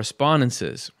about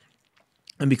correspondences.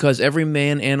 And because every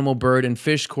man, animal, bird, and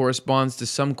fish corresponds to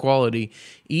some quality,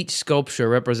 each sculpture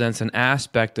represents an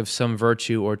aspect of some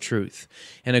virtue or truth,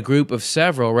 and a group of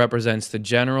several represents the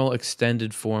general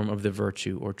extended form of the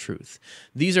virtue or truth.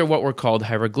 These are what were called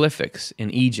hieroglyphics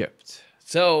in Egypt.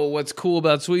 So what's cool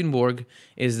about Swedenborg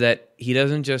is that he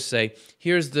doesn't just say,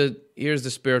 here's the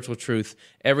spiritual truth,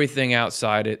 everything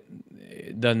outside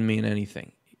it doesn't mean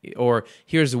anything. Or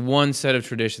here's one set of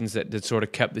traditions that sort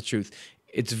of kept the truth.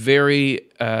 It's very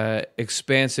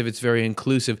expansive, it's very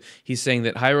inclusive. He's saying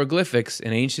that hieroglyphics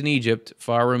in ancient Egypt,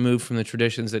 far removed from the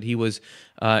traditions that he was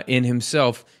in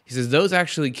himself, he says those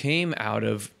actually came out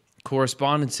of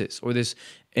correspondences, or this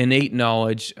innate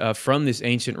knowledge from this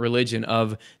ancient religion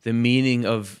of the meaning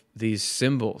of these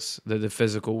symbols that the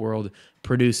physical world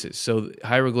produces. So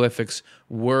hieroglyphics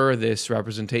were this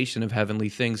representation of heavenly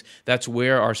things. That's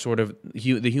where our sort of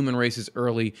the human race's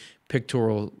early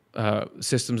pictorial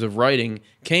systems of writing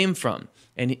came from.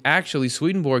 And actually,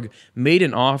 Swedenborg made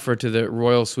an offer to the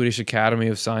Royal Swedish Academy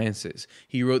of Sciences.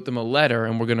 He wrote them a letter,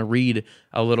 and we're going to read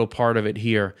a little part of it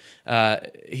here.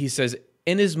 He says,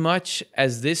 "Inasmuch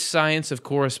as this science of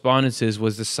correspondences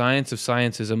was the science of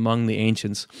sciences among the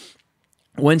ancients,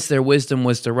 whence their wisdom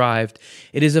was derived,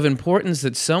 it is of importance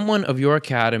that someone of your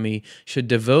academy should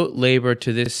devote labor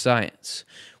to this science,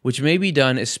 which may be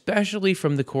done especially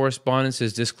from the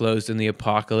correspondences disclosed in the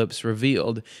Apocalypse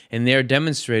revealed, and there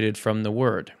demonstrated from the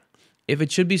Word. If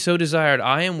it should be so desired,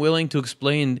 I am willing to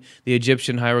explain the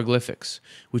Egyptian hieroglyphics,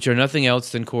 which are nothing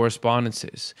else than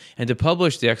correspondences, and to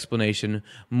publish the explanation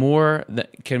as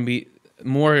can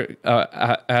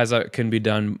be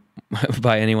done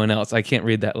by anyone else." I can't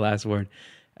read that last word.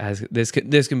 As this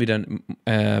can be done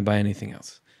by anything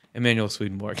else. Emanuel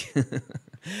Swedenborg.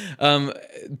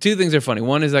 Two things are funny.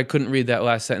 One is I couldn't read that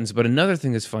last sentence, but another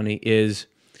thing that's funny is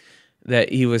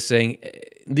that he was saying,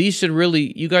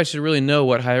 you guys should really know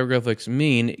what hieroglyphics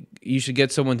mean. You should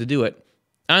get someone to do it.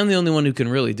 I'm the only one who can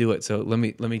really do it, so let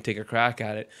me take a crack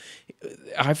at it.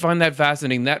 I find that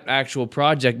fascinating. That actual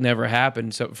project never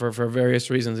happened, so for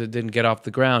various reasons it didn't get off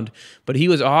the ground. But he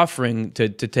was offering to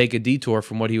take a detour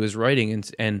from what he was writing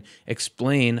and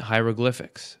explain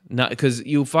hieroglyphics. Not because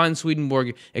you'll find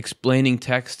Swedenborg explaining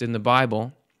text in the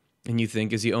Bible, and you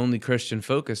think, is he only Christian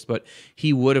focused? But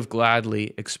he would have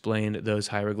gladly explained those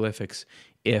hieroglyphics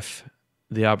if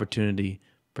the opportunity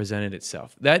presented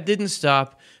itself. That didn't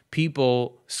stop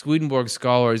people, Swedenborg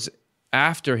scholars,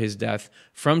 after his death,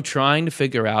 from trying to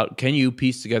figure out, can you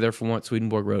piece together from what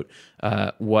Swedenborg wrote,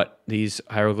 what these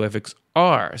hieroglyphics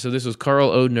are? So this was Karl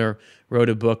Odner wrote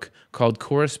a book called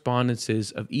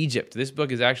Correspondences of Egypt. This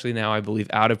book is actually now, I believe,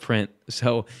 out of print,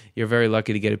 so you're very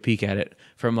lucky to get a peek at it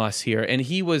from us here. And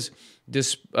he was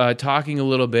just talking a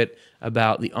little bit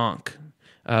about the Ankh,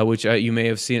 which you may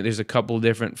have seen it. There's a couple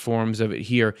different forms of it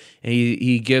here. And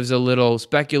he gives a little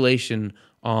speculation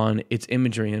on its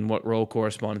imagery and what role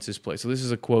correspondences play. So this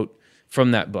is a quote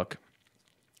from that book,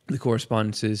 The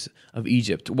Correspondences of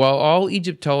Egypt. "While all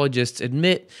Egyptologists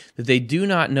admit that they do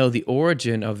not know the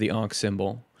origin of the Ankh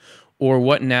symbol or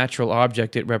what natural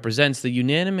object it represents, they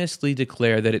unanimously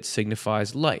declare that it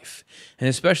signifies life, and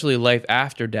especially life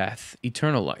after death,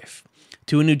 eternal life.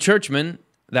 To a new churchman,"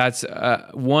 That's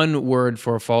one word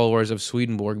for followers of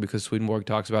Swedenborg, because Swedenborg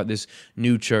talks about this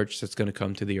new church that's going to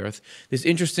come to the earth. This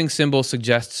interesting symbol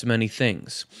suggests many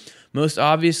things. Most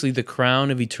obviously, the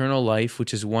crown of eternal life,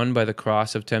 which is won by the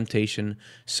cross of temptation,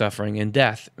 suffering, and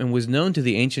death, and was known to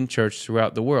the ancient church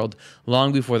throughout the world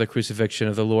long before the crucifixion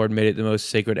of the Lord made it the most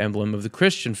sacred emblem of the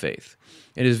Christian faith.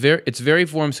 Its very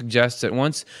form suggests at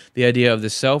once the idea of the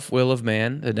self-will of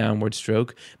man, the downward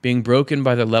stroke, being broken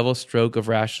by the level stroke of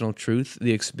rational truth,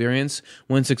 the experience,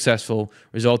 when successful,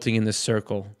 resulting in the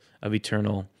circle of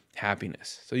eternal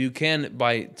happiness. So you can,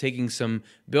 by taking some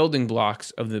building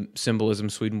blocks of the symbolism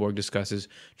Swedenborg discusses,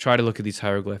 try to look at these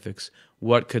hieroglyphics.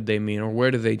 What could they mean, or where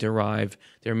do they derive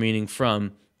their meaning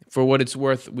from? For what it's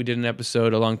worth, we did an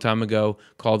episode a long time ago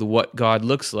called What God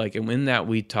Looks Like, and in that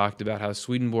we talked about how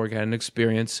Swedenborg had an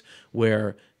experience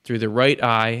where through the right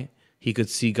eye, he could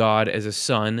see God as a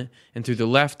sun, and through the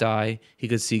left eye, he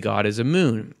could see God as a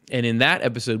moon. And in that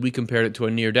episode, we compared it to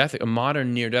a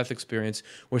modern near-death experience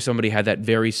where somebody had that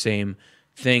very same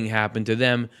thing happen to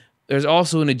them. There's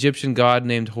also an Egyptian god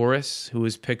named Horus who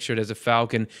is pictured as a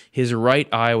falcon. His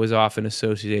right eye was often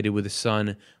associated with the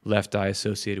sun, left eye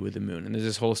associated with the moon. And there's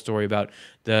this whole story about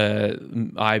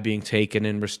the eye being taken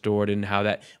and restored, and how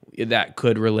that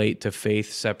could relate to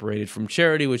faith separated from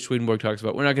charity, which Swedenborg talks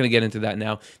about. We're not going to get into that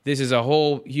now. This is a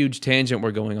whole huge tangent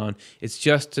we're going on. It's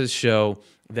just to show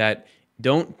that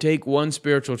don't take one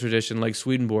spiritual tradition like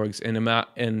Swedenborg's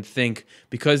and think,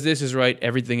 because this is right,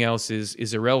 everything else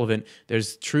is irrelevant.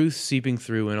 There's truth seeping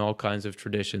through in all kinds of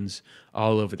traditions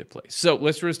all over the place. So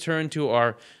let's return to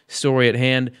our story at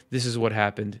hand. This is what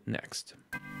happened next.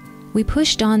 We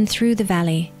pushed on through the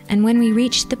valley, and when we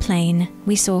reached the plain,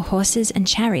 we saw horses and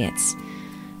chariots.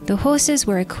 The horses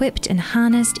were equipped and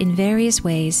harnessed in various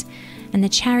ways, and the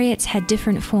chariots had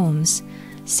different forms,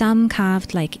 some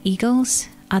carved like eagles,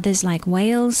 others like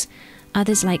whales,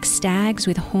 others like stags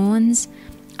with horns,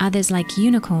 others like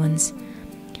unicorns.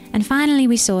 And finally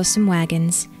we saw some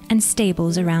wagons and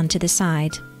stables around to the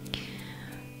side.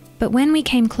 But when we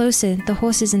came closer, the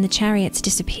horses and the chariots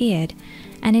disappeared,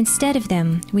 and instead of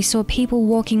them we saw people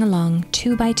walking along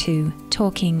 2 by 2,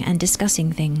 talking and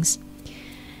discussing things.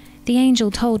 The angel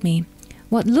told me,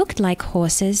 what looked like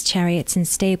horses, chariots, and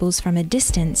stables from a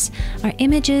distance are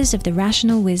images of the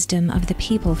rational wisdom of the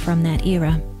people from that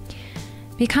era.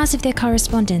 Because of their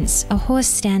correspondence, a horse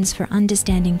stands for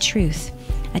understanding truth,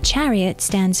 a chariot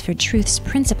stands for truth's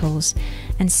principles,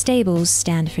 and stables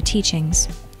stand for teachings.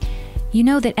 You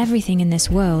know that everything in this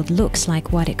world looks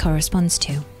like what it corresponds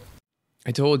to.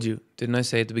 I told you, didn't I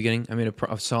say at the beginning? I made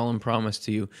a solemn promise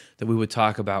to you that we would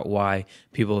talk about why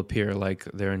people appear like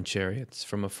they're in chariots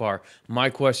from afar. My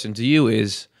question to you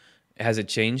is, has it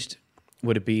changed?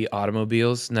 Would it be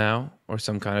automobiles now, or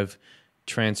some kind of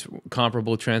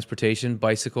comparable transportation,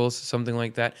 bicycles, something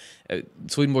like that?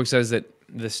 Swedenborg says that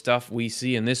the stuff we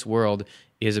see in this world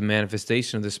is a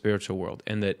manifestation of the spiritual world,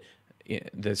 and that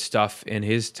the stuff in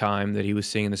his time that he was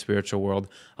seeing in the spiritual world,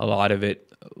 a lot of it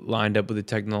lined up with the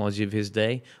technology of his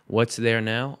day. What's there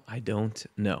now? I don't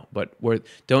know. But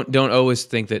don't always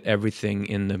think that everything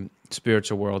in the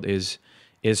spiritual world is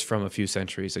from a few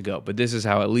centuries ago. But this is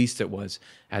how at least it was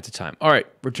at the time. All right,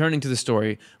 returning to the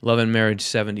story, Love and Marriage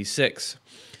 76.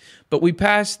 But we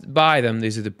passed by them,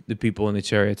 these are the people in the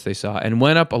chariots they saw, and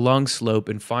went up a long slope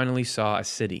and finally saw a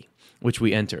city, which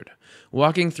we entered.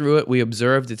 Walking through it, we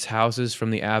observed its houses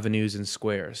from the avenues and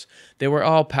squares. They were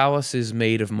all palaces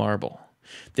made of marble.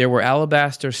 There were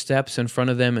alabaster steps in front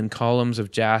of them and columns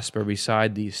of jasper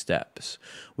beside these steps.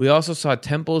 We also saw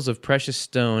temples of precious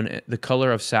stone, the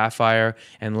color of sapphire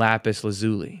and lapis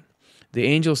lazuli. The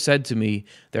angel said to me,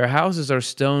 their houses are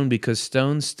stone because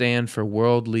stones stand for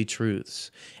worldly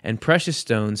truths, and precious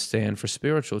stones stand for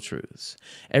spiritual truths.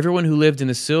 Everyone who lived in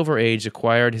the Silver Age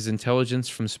acquired his intelligence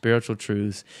from spiritual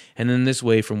truths, and in this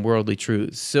way from worldly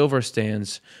truths. Silver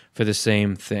stands for the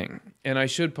same thing. And I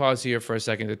should pause here for a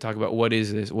second to talk about what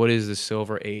is this? What is the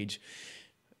Silver Age?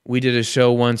 We did a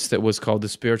show once that was called The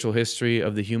Spiritual History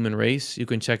of the Human Race. You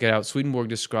can check it out. Swedenborg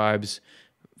describes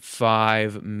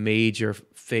 5 major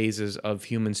phases of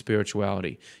human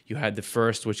spirituality. You had the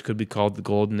first, which could be called the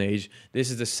Golden Age.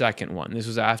 This is the second one. This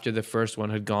was after the first one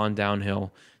had gone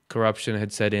downhill. Corruption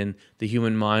had set in. The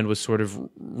human mind was sort of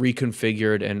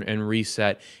reconfigured and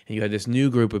reset. And you had this new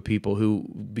group of people who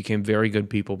became very good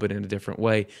people, but in a different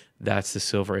way. That's the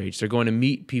Silver Age. They're going to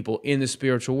meet people in the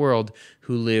spiritual world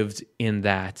who lived in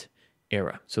that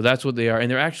era. So that's what they are. And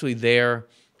they're actually there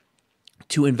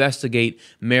to investigate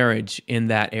marriage in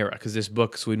that era, because this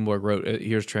book Swedenborg wrote,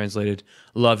 here's translated,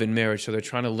 Love in Marriage. So they're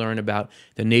trying to learn about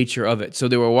the nature of it. So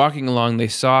they were walking along, they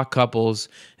saw couples,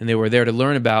 and they were there to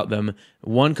learn about them.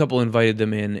 One couple invited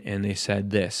them in, and they said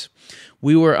this: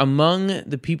 "We were among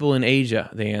the people in Asia,"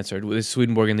 they answered.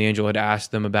 Swedenborg and the angel had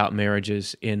asked them about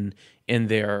marriages in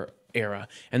their era.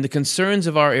 "And the concerns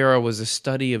of our era was the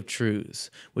study of truths,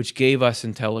 which gave us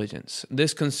intelligence.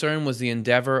 This concern was the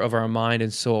endeavor of our mind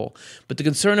and soul, but the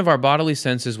concern of our bodily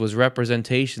senses was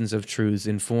representations of truths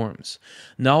in forms.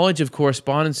 Knowledge of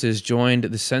correspondences joined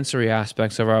the sensory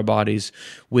aspects of our bodies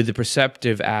with the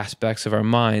perceptive aspects of our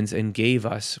minds and gave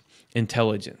us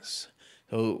intelligence."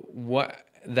 So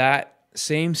that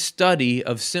same study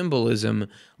of symbolism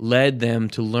led them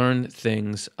to learn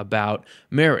things about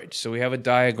marriage. So we have a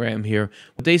diagram here.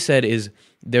 What they said is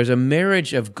there's a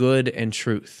marriage of good and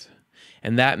truth.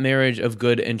 And that marriage of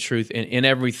good and truth in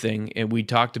everything, and we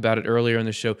talked about it earlier in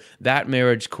the show, that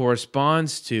marriage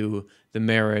corresponds to the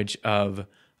marriage of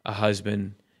a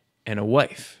husband and a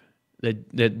wife.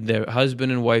 The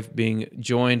husband and wife being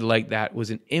joined like that was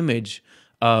an image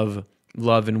of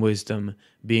love and wisdom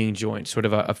being joined, sort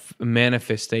of a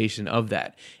manifestation of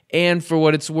that. And for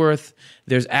what it's worth,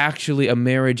 there's actually a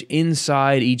marriage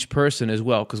inside each person as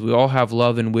well, because we all have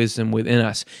love and wisdom within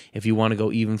us. If you want to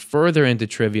go even further into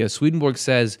trivia, Swedenborg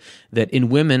says that in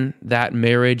women, that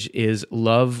marriage is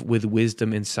love with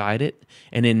wisdom inside it,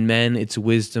 and in men, it's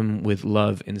wisdom with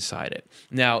love inside it.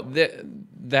 Now,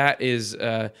 that is,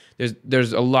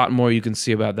 there's a lot more you can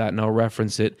see about that, and I'll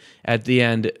reference it at the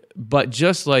end. But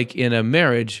just like in a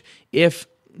marriage, if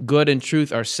good and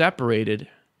truth are separated,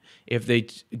 if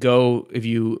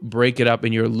you break it up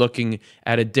and you're looking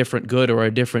at a different good or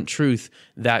a different truth,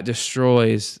 that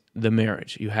destroys the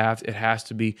marriage.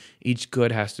 Each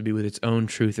good has to be with its own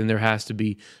truth, and there has to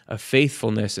be a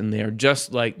faithfulness in there,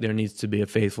 just like there needs to be a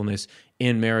faithfulness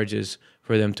in marriages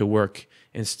for them to work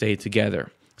and stay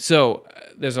together. So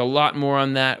there's a lot more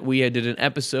on that. We did an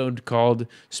episode called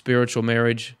Spiritual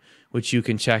Marriage, which you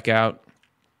can check out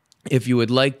if you would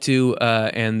like to,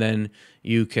 and then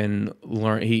you can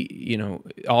learn.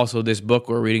 Also this book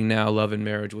we're reading now, Love and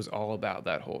Marriage, was all about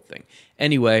that whole thing.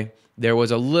 Anyway, there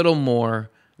was a little more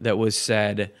that was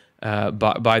said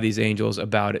by these angels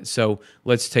about it. So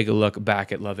let's take a look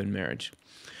back at Love and Marriage.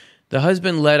 "The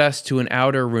husband led us to an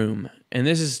outer room," and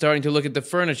this is starting to look at the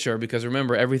furniture, because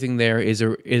remember, everything there is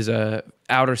a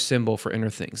outer symbol for inner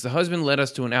things. "The husband led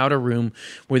us to an outer room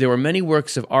where there were many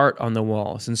works of art on the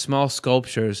walls and small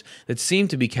sculptures that seemed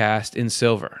to be cast in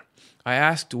silver. I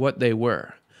asked what they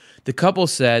were. The couple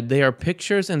said, 'They are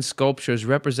pictures and sculptures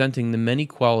representing the many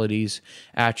qualities,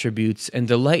 attributes, and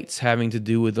delights having to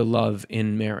do with the love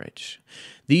in marriage.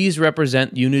 These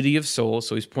represent unity of soul,'"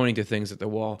 so he's pointing to things at the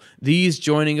wall, "'these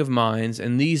joining of minds,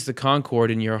 and these the concord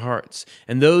in your hearts,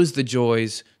 and those the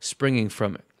joys springing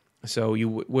from it.'" So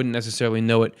you wouldn't necessarily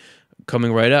know it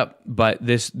coming right up, but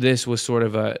this was sort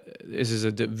of this is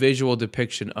a visual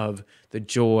depiction of the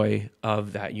joy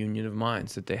of that union of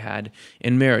minds that they had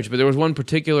in marriage. But there was one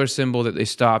particular symbol that they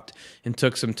stopped and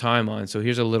took some time on. So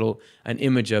here's an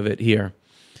image of it here.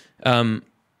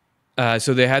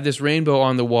 So they had this rainbow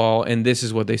on the wall, and this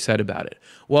is what they said about it.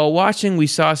 "While watching, we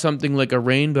saw something like a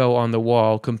rainbow on the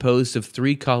wall composed of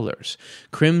 3 colors,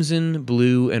 crimson,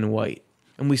 blue, and white.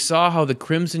 And we saw how the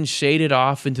crimson shaded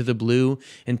off into the blue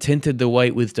and tinted the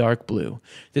white with dark blue.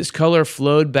 This color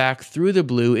flowed back through the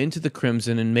blue into the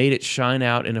crimson and made it shine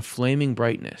out in a flaming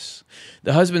brightness.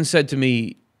 The husband said to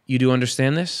me, 'You do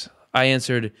understand this?' I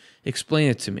answered, 'Explain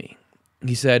it to me.'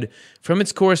 He said, 'From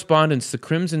its correspondence, the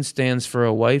crimson stands for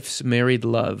a wife's married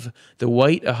love, the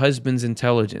white a husband's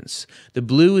intelligence. The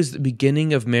blue is the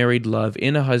beginning of married love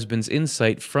in a husband's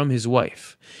insight from his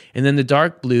wife. And then the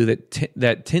dark blue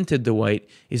that tinted the white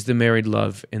is the married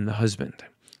love in the husband.'"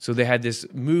 So they had this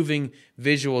moving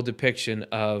visual depiction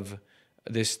of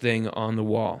this thing on the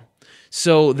wall.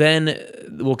 So then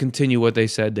we'll continue what they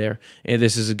said there. And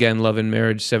this is again Love and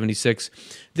Marriage 76.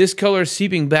 "This color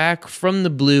seeping back from the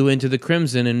blue into the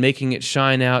crimson and making it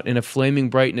shine out in a flaming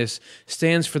brightness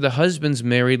stands for the husband's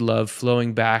married love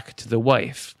flowing back to the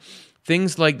wife.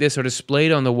 Things like this are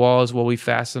displayed on the walls while we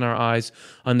fasten our eyes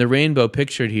on the rainbow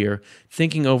pictured here,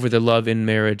 thinking over the love in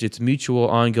marriage, its mutual,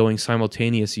 ongoing,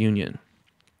 simultaneous union.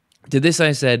 To this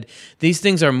I said, 'These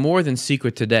things are more than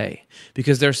secret today,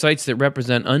 because they're sights that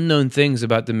represent unknown things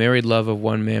about the married love of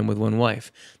one man with one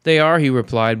wife.' 'They are,' he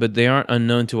replied, 'but they aren't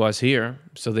unknown to us here,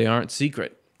 so they aren't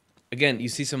secret.'" Again, you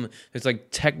see there's like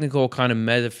technical kind of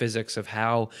metaphysics of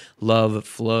how love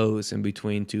flows in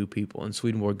between two people. And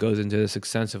Swedenborg goes into this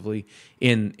extensively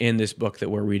in this book that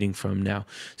we're reading from now.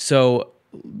 So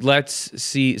let's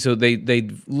see. So they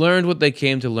learned what they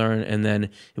came to learn, and then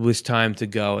it was time to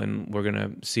go, and we're going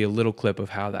to see a little clip of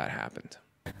how that happened.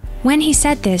 When he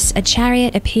said this, a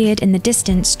chariot appeared in the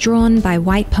distance drawn by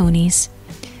white ponies.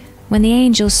 When the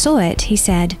angel saw it, he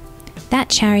said, "That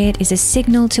chariot is a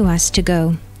signal to us to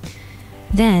go."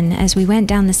 Then, as we went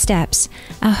down the steps,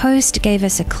 our host gave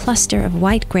us a cluster of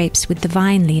white grapes with the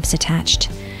vine leaves attached,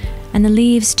 and the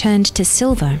leaves turned to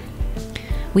silver.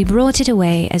 We brought it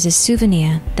away as a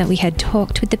souvenir that we had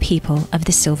talked with the people of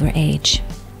the Silver Age.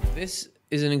 This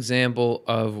is an example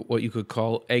of what you could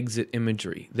call exit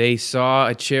imagery. They saw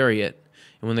a chariot,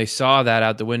 and when they saw that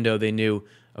out the window, they knew,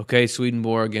 okay,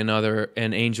 Swedenborg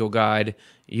and angel guide,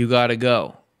 you got to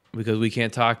go, because we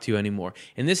can't talk to you anymore.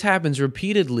 And this happens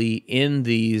repeatedly in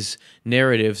these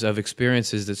narratives of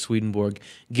experiences that Swedenborg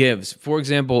gives. For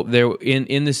example, there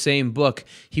in the same book,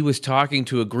 he was talking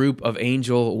to a group of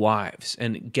angel wives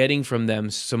and getting from them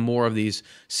some more of these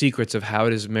secrets of how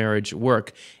does marriage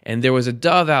work. And there was a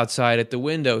dove outside at the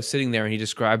window sitting there, and he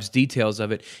describes details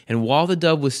of it. And while the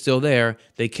dove was still there,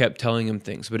 they kept telling him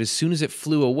things. But as soon as it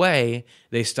flew away,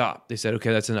 they stopped. They said,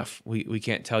 okay, that's enough. We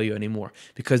can't tell you anymore.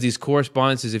 Because these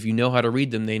correspondences, if you know how to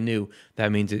read them, they knew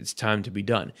that means it's time to be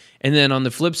done. And then on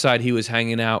the flip side, he was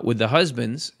hanging out with the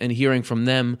husbands and hearing from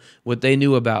them what they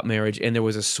knew about marriage. And there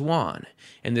was a swan.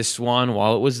 And this swan,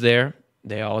 while it was there,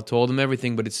 they all told him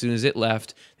everything. But as soon as it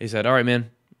left, they said, all right,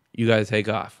 man, you got to take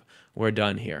off. We're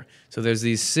done here. So there's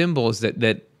these symbols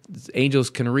that angels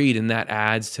can read, and that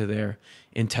adds to their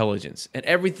intelligence. And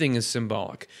everything is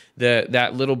symbolic.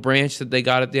 That little branch that they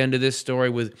got at the end of this story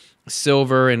with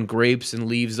silver and grapes and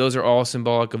leaves, those are all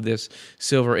symbolic of this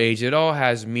Silver Age. It all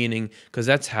has meaning because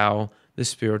that's how the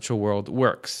spiritual world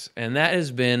works. And that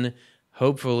has been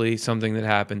hopefully something that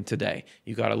happened today.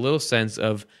 You got a little sense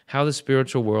of how the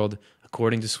spiritual world,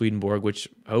 according to Swedenborg, which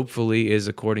hopefully is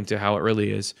according to how it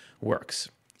really is, works.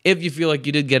 If you feel like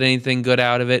you did get anything good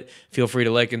out of it, feel free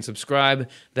to like and subscribe.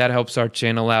 That helps our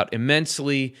channel out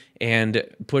immensely and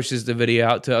pushes the video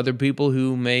out to other people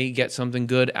who may get something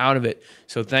good out of it.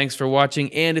 So thanks for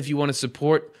watching. And if you want to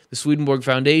support the Swedenborg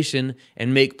Foundation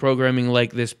and make programming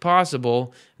like this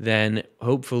possible, then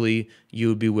hopefully you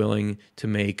would be willing to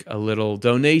make a little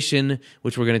donation,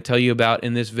 which we're going to tell you about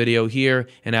in this video here.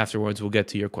 And afterwards, we'll get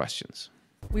to your questions.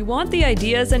 We want the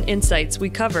ideas and insights we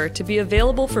cover to be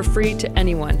available for free to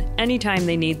anyone, anytime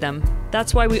they need them.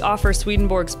 That's why we offer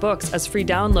Swedenborg's books as free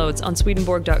downloads on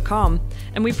Swedenborg.com,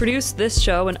 and we produce this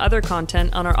show and other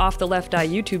content on our Off the Left Eye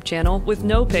YouTube channel with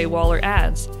no paywall or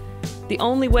ads. The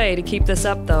only way to keep this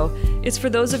up, though, is for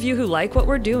those of you who like what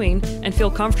we're doing and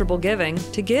feel comfortable giving,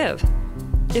 to give.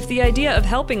 If the idea of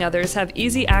helping others have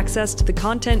easy access to the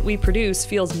content we produce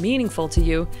feels meaningful to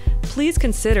you, please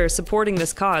consider supporting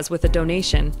this cause with a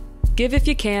donation. Give if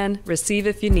you can, receive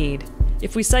if you need.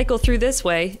 If we cycle through this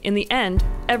way, in the end,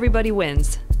 everybody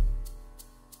wins.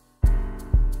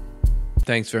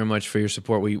 Thanks very much for your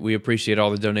support. We appreciate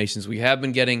all the donations we have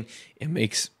been getting. It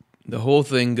makes the whole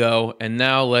thing go. And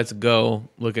now let's go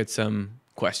look at some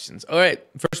questions. All right,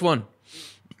 first one.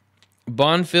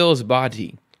 Bonfils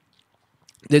Bati.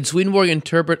 Did Swedenborg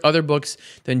interpret other books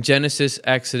than Genesis,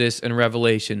 Exodus, and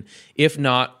Revelation? If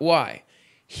not, why?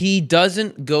 He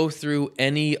doesn't go through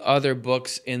any other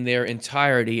books in their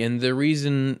entirety, and the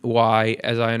reason why,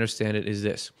 as I understand it, is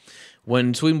this.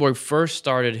 When Swedenborg first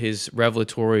started his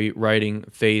revelatory writing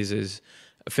phase,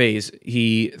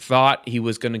 he thought he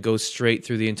was going to go straight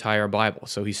through the entire Bible.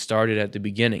 So he started at the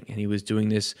beginning, and he was doing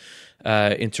this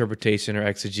interpretation or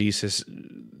exegesis,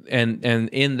 and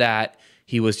in that,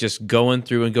 he was just going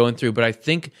through and going through. But I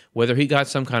think whether he got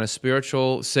some kind of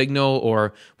spiritual signal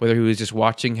or whether he was just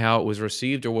watching how it was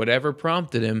received or whatever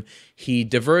prompted him, he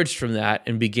diverged from that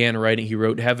and began writing. He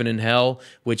wrote Heaven and Hell,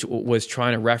 which was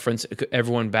trying to reference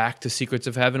everyone back to Secrets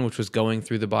of Heaven, which was going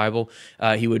through the Bible.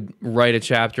 He would write a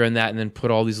chapter in that and then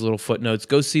put all these little footnotes.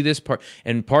 Go see this part.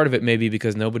 And part of it may be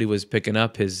because nobody was picking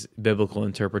up his biblical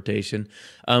interpretation.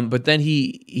 But then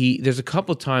there's a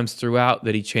couple times throughout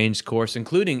that he changed course,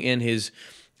 including in his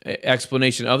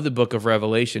explanation of the book of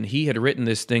Revelation. He had written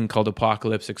this thing called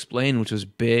Apocalypse Explained, which was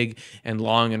big and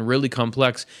long and really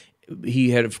complex. He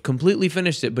had completely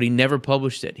finished it, but he never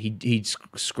published it. He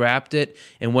scrapped it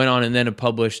and went on and then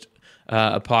published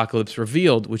Apocalypse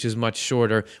Revealed, which is much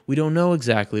shorter. We don't know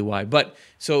exactly why, but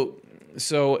so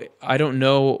I don't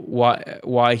know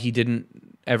why he didn't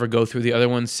ever go through the other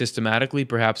ones systematically.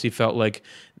 Perhaps he felt like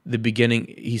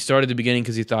he started the beginning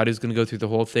because he thought he was going to go through the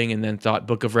whole thing, and then thought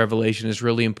Book of Revelation is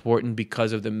really important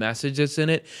because of the message that's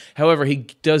in it. However, he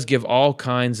does give all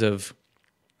kinds of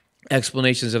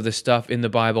explanations of the stuff in the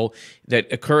Bible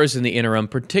that occurs in the interim,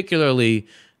 particularly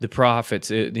the prophets,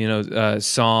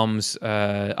 Psalms,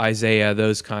 Isaiah,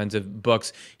 those kinds of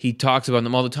books. He talks about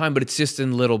them all the time, but it's just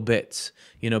in little bits.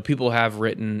 People have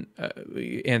written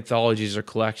anthologies or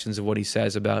collections of what he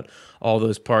says about all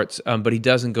those parts, but he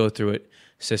doesn't go through it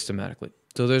systematically.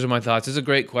 So those are my thoughts. It's a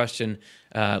great question.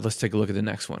 Let's take a look at the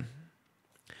next one.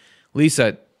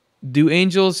 Lisa, do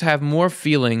angels have more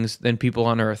feelings than people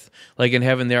on earth? Like in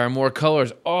heaven, there are more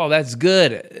colors. Oh, that's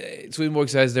good. Swedenborg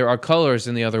says there are colors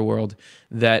in the other world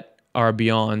that are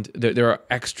beyond. There are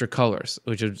extra colors,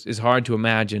 which is hard to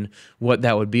imagine what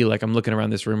that would be like. I'm looking around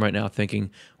this room right now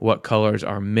thinking what colors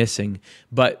are missing.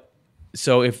 But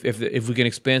so if we can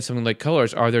expand something like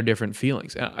colors, are there different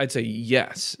feelings? I'd say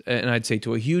yes, and I'd say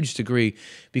to a huge degree,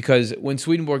 because when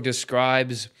Swedenborg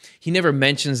describes, he never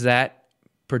mentions that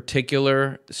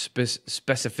particular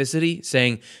specificity,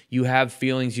 saying you have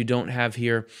feelings you don't have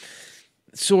here.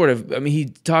 Sort of. I mean, he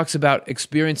talks about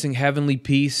experiencing heavenly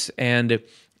peace and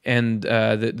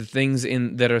the things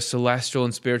that are celestial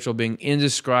and spiritual being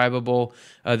indescribable,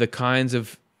 the kinds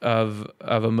of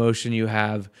emotion you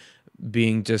have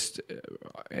being just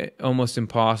almost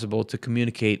impossible to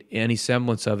communicate any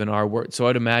semblance of in our words. So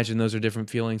I'd imagine those are different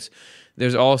feelings.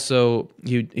 There's also,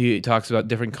 he talks about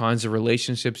different kinds of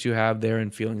relationships you have there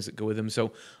and feelings that go with them.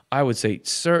 So I would say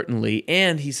certainly.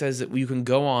 And he says that you can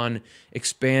go on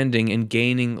expanding and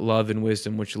gaining love and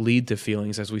wisdom, which lead to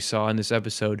feelings, as we saw in this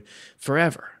episode,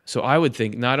 forever. So I would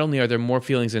think not only are there more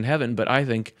feelings in heaven, but I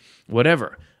think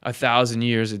whatever, 1,000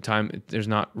 years of time, there's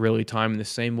not really time in the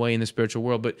same way in the spiritual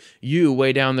world, but you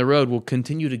way down the road will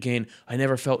continue to gain, I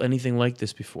never felt anything like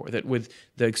this before. That with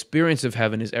the experience of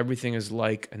heaven is everything is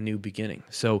like a new beginning.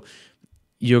 So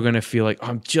you're going to feel like,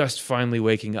 I'm just finally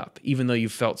waking up, even though you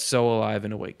felt so alive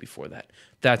and awake before that.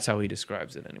 That's how he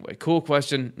describes it anyway. Cool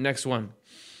question. Next one.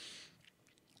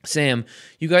 Sam,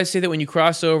 you guys say that when you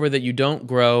cross over that you don't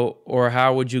grow, or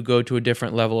how would you go to a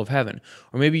different level of heaven?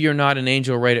 Or maybe you're not an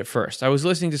angel right at first. I was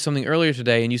listening to something earlier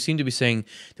today, and you seem to be saying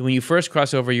that when you first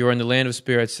cross over, you're in the land of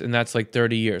spirits, and that's like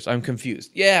 30 years. I'm confused.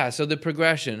 Yeah, so the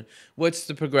progression. What's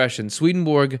the progression?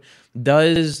 Swedenborg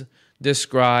does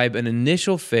describe an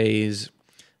initial phase.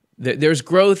 There's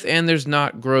growth and there's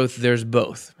not growth. There's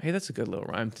both. Hey, that's a good little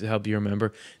rhyme to help you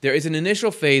remember. There is an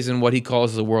initial phase in what he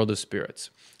calls the world of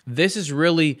spirits. This is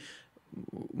really,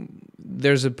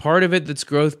 there's a part of it that's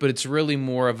growth, but it's really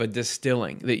more of a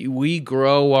distilling, that we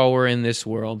grow while we're in this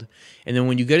world. And then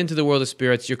when you get into the world of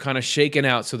spirits, you're kind of shaken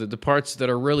out so that the parts that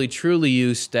are really truly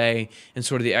you stay, and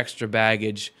sort of the extra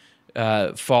baggage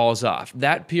falls off.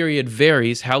 That period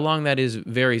varies. How long that is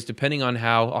varies depending on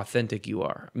how authentic you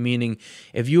are. Meaning,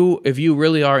 if you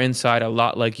really are inside a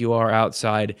lot like you are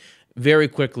outside, very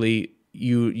quickly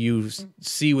you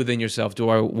see within yourself, do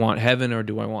I want heaven or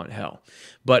do I want hell?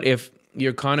 But if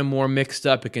you're kind of more mixed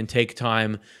up, it can take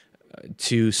time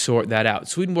to sort that out.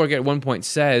 Swedenborg at one point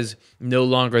says no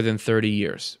longer than 30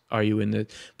 years are you in the,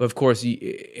 but of course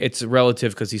it's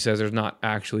relative because he says there's not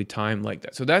actually time like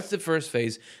that. So that's the first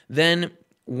phase. Then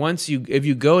if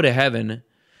you go to heaven,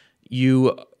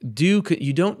 you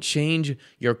don't change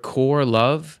your core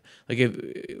love. Like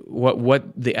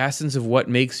what the essence of what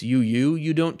makes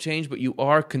you don't change, but you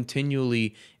are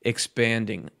continually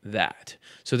expanding that.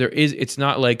 So it's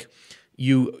not like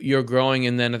you're growing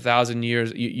and then 1,000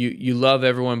 years you love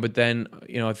everyone, but then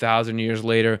 1,000 years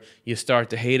later you start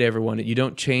to hate everyone. You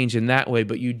don't change in that way,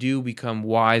 but you do become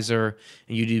wiser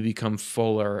and you do become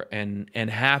fuller and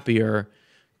happier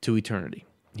to eternity.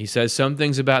 He says some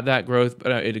things about that growth,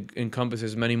 but it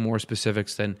encompasses many more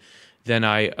specifics than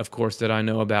I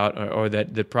know about, or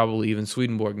that probably even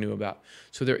Swedenborg knew about.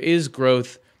 So there is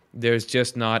growth. There's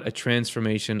just not a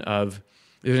transformation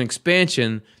there's an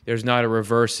expansion. There's not a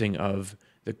reversing of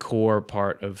the core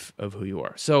part of who you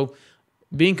are. So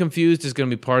being confused is going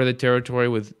to be part of the territory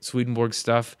with Swedenborg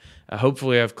stuff.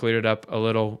 Hopefully I've cleared it up a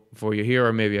little for you here,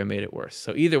 or maybe I made it worse.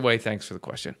 So either way, thanks for the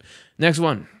question. Next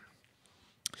one.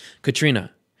 Katrina.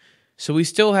 So we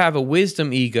still have a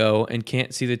wisdom ego and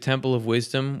can't see the temple of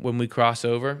wisdom when we cross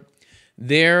over.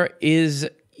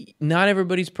 Not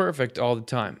everybody's perfect all the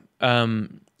time.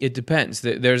 It depends.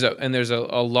 There's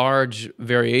a large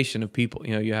variation of people.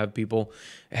 You have people,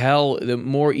 hell, the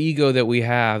more ego that we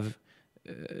have,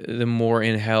 the more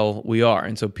in hell we are.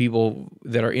 And so people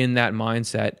that are in that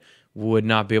mindset would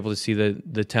not be able to see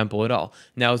the temple at all.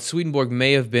 Now, Swedenborg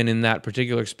may have been in that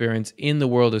particular experience in the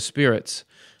world of spirits,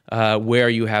 where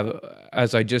you have,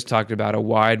 as I just talked about, a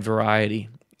wide variety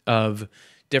of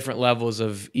different levels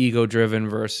of ego-driven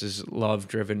versus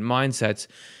love-driven mindsets.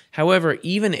 However,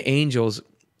 even angels,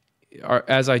 are,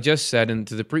 as I just said, and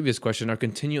to the previous question, are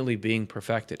continually being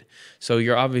perfected. So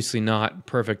you're obviously not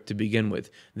perfect to begin with.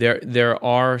 There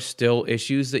are still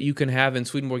issues that you can have, and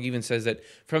Swedenborg even says that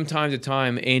from time to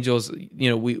time, angels,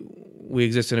 we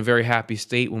exist in a very happy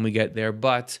state when we get there,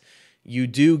 but you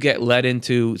do get led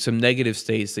into some negative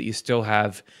states that you still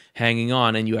have hanging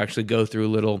on, and you actually go through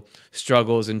little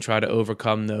struggles and try to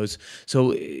overcome those.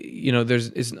 So,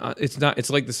 it's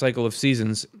like the cycle of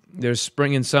seasons. There's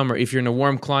spring and summer. If you're in a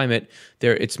warm climate,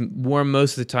 it's warm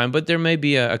most of the time, but there may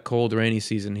be a cold, rainy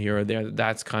season here or there.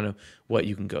 That's kind of what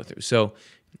you can go through. So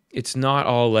it's not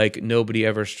all like nobody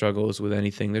ever struggles with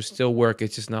anything. There's still work.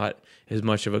 It's just not as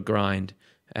much of a grind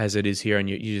as it is here, and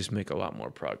you just make a lot more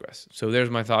progress. So there's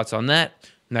my thoughts on that.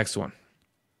 Next one.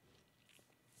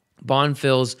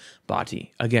 Bonfils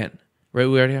Bhatti. Again, right?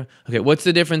 We already have. Okay, what's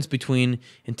the difference between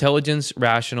intelligence,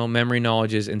 rational, memory,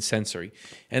 knowledges, and sensory?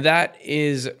 And that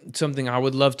is something I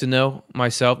would love to know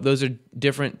myself. Those are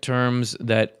different terms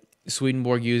that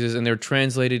Swedenborg uses, and they're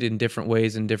translated in different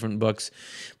ways in different books.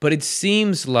 But it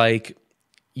seems like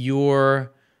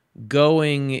you're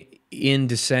going in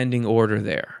descending order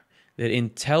there. That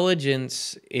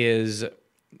intelligence is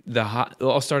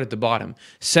I'll start at the bottom.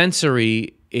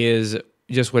 Sensory is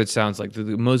just what it sounds like, the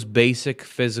most basic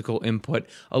physical input,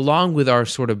 along with our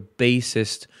sort of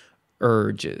basest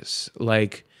urges,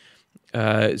 like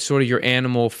sort of your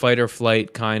animal fight or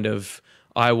flight kind of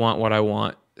I want what I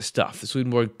want stuff.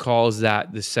 Swedenborg calls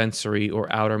that the sensory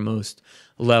or outermost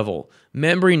level.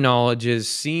 Memory knowledges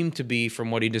seem to be, from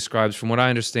what he describes, from what I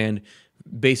understand,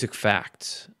 basic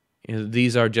facts.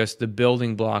 These are just the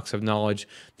building blocks of knowledge.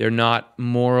 They're not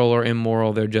moral or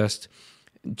immoral. They're just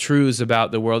truths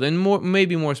about the world, and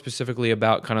maybe more specifically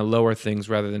about kind of lower things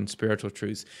rather than spiritual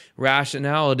truths.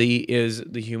 Rationality is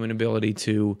the human ability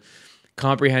to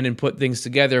comprehend and put things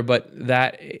together, but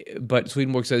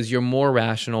Swedenborg says you're more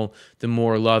rational the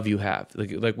more love you have.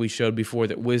 Like we showed before,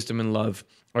 that wisdom and love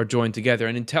are joined together.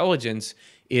 And intelligence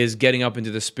is getting up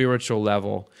into the spiritual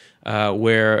level,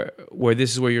 where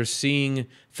this is where you're seeing,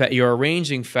 you're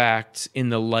arranging facts in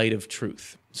the light of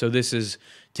truth. So this is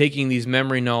taking these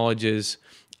memory knowledges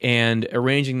and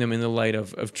arranging them in the light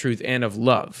of truth and of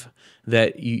love,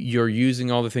 that you're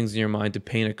using all the things in your mind to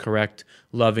paint a correct,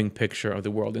 loving picture of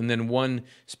the world. And then one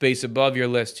space above your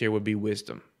list here would be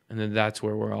wisdom. And then that's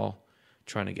where we're all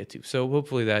trying to get to. So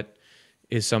hopefully that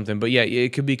is something. But yeah,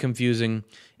 it could be confusing.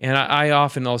 And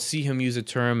I'll see him use a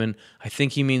term, and I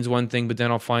think he means one thing, but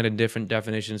then I'll find a different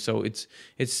definition. So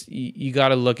you got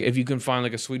to look. If you can find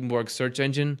like a Swedenborg search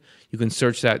engine, you can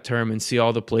search that term and see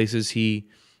all the places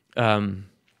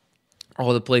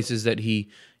that he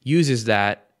uses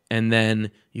that, and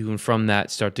then you can from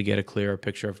that start to get a clearer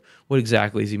picture of what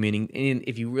exactly is he meaning. And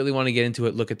if you really want to get into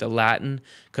it, look at the Latin,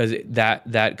 because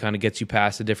that kind of gets you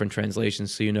past the different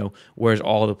translations, so you know where's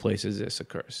all the places this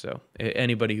occurs. So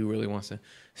anybody who really wants to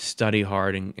study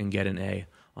hard and get an A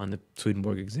on the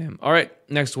Swedenborg exam. All right,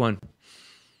 next one.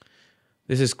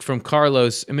 This is from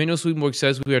Carlos. Emanuel Swedenborg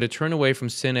says we are to turn away from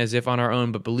sin as if on our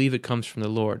own, but believe it comes from the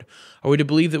Lord. Are we to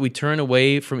believe that we turn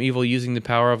away from evil using the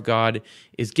power of God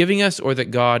is giving us, or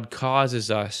that God causes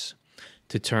us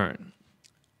to turn?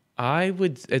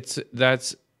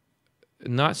 That's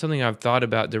not something I've thought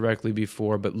about directly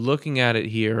before, but looking at it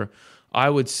here, I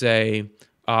would say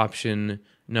option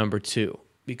number 2,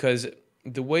 because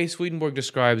the way Swedenborg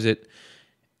describes it,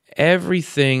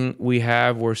 everything we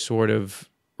have, we're sort of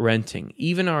renting.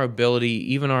 Even our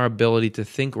ability to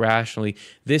think rationally,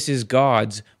 this is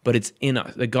God's, but it's in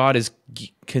us. That God is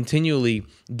continually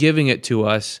giving it to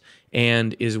us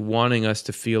and is wanting us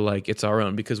to feel like it's our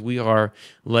own, because we are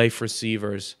life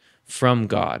receivers from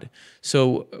God.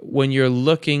 So when you're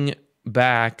looking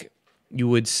back, you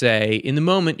would say, in the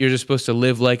moment, you're just supposed to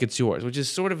live like it's yours, which is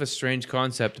sort of a strange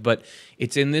concept, but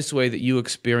it's in this way that you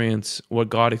experience what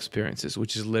God experiences,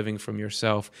 which is living from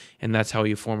yourself, and that's how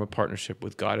you form a partnership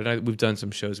with God. And we've done some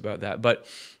shows about that. But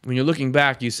when you're looking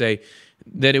back, you say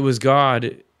that it was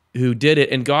God who did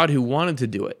it and God who wanted to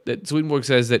do it. That Swedenborg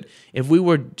says that if we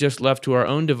were just left to our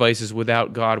own devices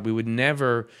without God, we would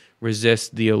never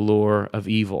resist the allure of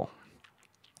evil,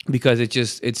 because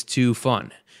it's too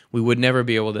fun. We would never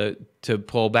be able to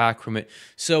pull back from it.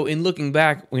 So in looking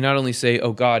back, we not only say,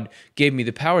 oh, God gave me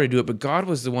the power to do it, but God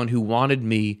was the one who wanted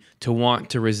me to want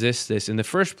to resist this in the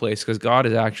first place, because God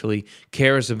actually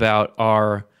cares about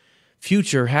our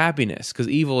future happiness, because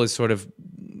evil is sort of,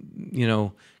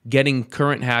 getting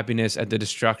current happiness at the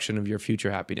destruction of your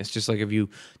future happiness, just like if you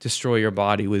destroy your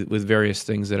body with various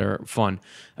things that are fun.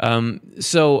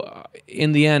 So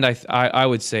in the end, I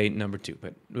would say number 2,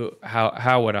 but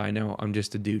how would I know? I'm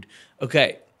just a dude.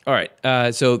 Okay, all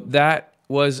right. So that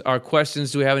was our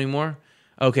questions. Do we have any more?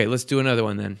 Okay, let's do another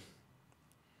one then.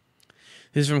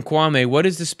 This is from Kwame. What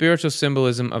is the spiritual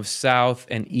symbolism of south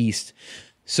and east?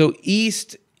 So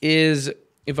east is,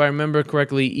 if I remember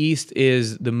correctly, east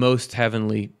is the most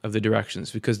heavenly of the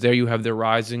directions, because there you have the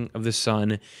rising of the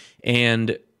sun,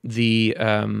 and the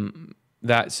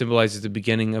that symbolizes the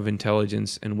beginning of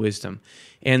intelligence and wisdom.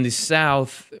 And the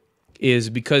south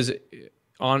is because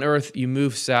on earth you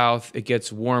move south, it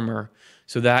gets warmer,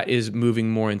 so that is moving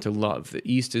more into love. The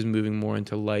east is moving more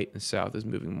into light, and south is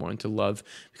moving more into love,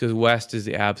 because west is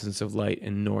the absence of light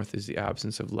and north is the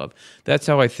absence of love. That's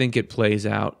how I think it plays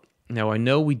out. Now, I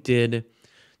know we did...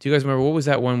 Do you guys remember, what was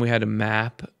that one we had a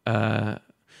map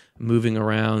moving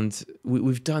around?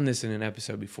 We've done this in an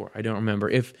episode before. I don't remember.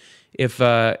 If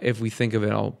we think of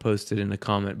it, I'll post it in a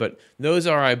comment. But those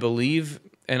are, I believe,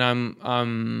 and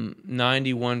I'm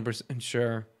 91%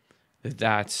 sure that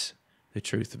that's the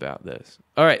truth about this.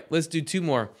 All right, let's do 2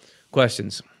 more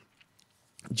questions.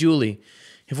 Julie,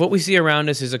 if what we see around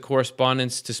us is a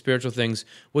correspondence to spiritual things,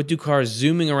 what do cars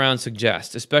zooming around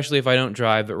suggest, especially if I don't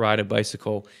drive but ride a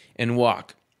bicycle and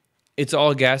walk? It's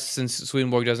all guess, since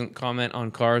Swedenborg doesn't comment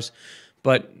on cars,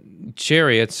 but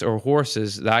chariots or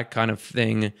horses, that kind of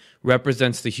thing,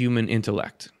 represents the human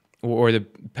intellect or the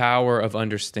power of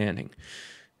understanding.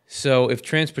 So if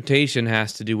transportation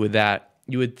has to do with that,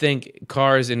 you would think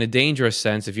cars in a dangerous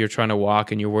sense, if you're trying to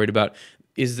walk and you're worried about,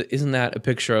 isn't that a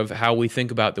picture of how we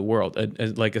think about the world?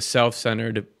 Like a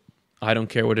self-centered, I don't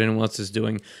care what anyone else is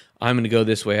doing, I'm going to go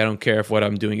this way, I don't care if what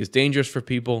I'm doing is dangerous for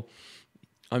people,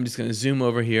 I'm just going to zoom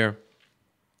over here,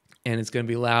 and it's going to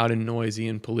be loud and noisy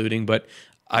and polluting, but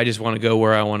I just want to go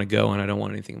where I want to go, and I don't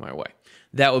want anything in my way.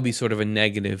 That would be sort of a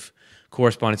negative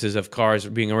correspondences of cars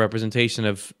being a representation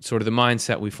of sort of the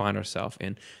mindset we find ourselves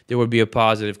in. There would be a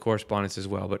positive correspondence as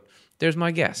well, but there's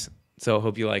my guess. So I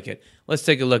hope you like it. Let's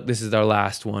take a look. This is our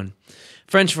last one.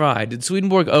 French fry. Did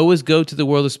Swedenborg always go to the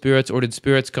world of spirits, or did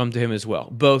spirits come to him as well?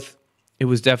 Both. It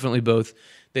was definitely both.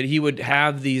 That he would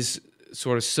have these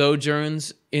sort of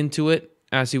sojourns into it,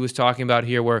 as he was talking about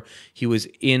here, where he was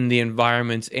in the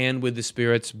environments and with the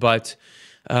spirits, but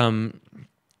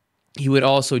he would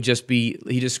also just be,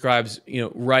 he describes,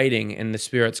 writing and the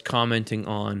spirits commenting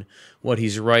on what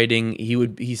he's writing.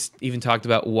 He's even talked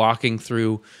about walking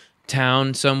through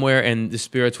town somewhere and the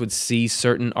spirits would see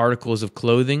certain articles of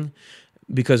clothing,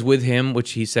 because with him,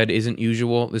 which he said isn't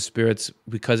usual, the spirits,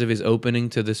 because of his opening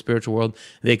to the spiritual world,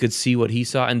 they could see what he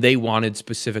saw and they wanted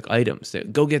specific items.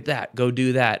 Go get that, go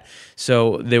do that.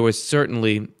 So there was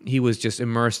certainly, he was just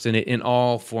immersed in it in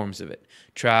all forms of it,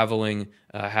 traveling,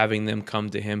 having them come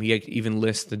to him. He even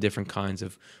lists the different kinds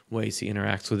of ways he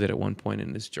interacts with it at one point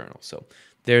in his journal. So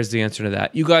there's the answer to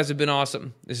that. You guys have been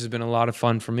awesome. This has been a lot of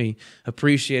fun for me.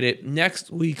 Appreciate it.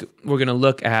 Next week, we're going to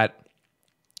look at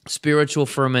spiritual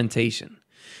fermentation,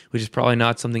 which is probably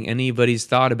not something anybody's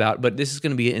thought about, but this is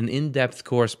going to be an in-depth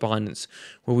correspondence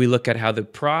where we look at how the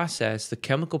process, the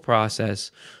chemical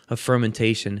process of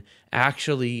fermentation,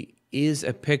 actually is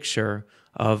a picture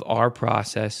of our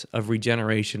process of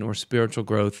regeneration or spiritual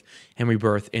growth and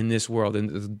rebirth in this world.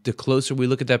 And the closer we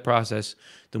look at that process,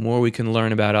 the more we can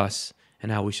learn about us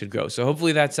and how we should grow. So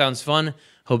hopefully that sounds fun.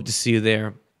 Hope to see you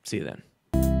there. See you then.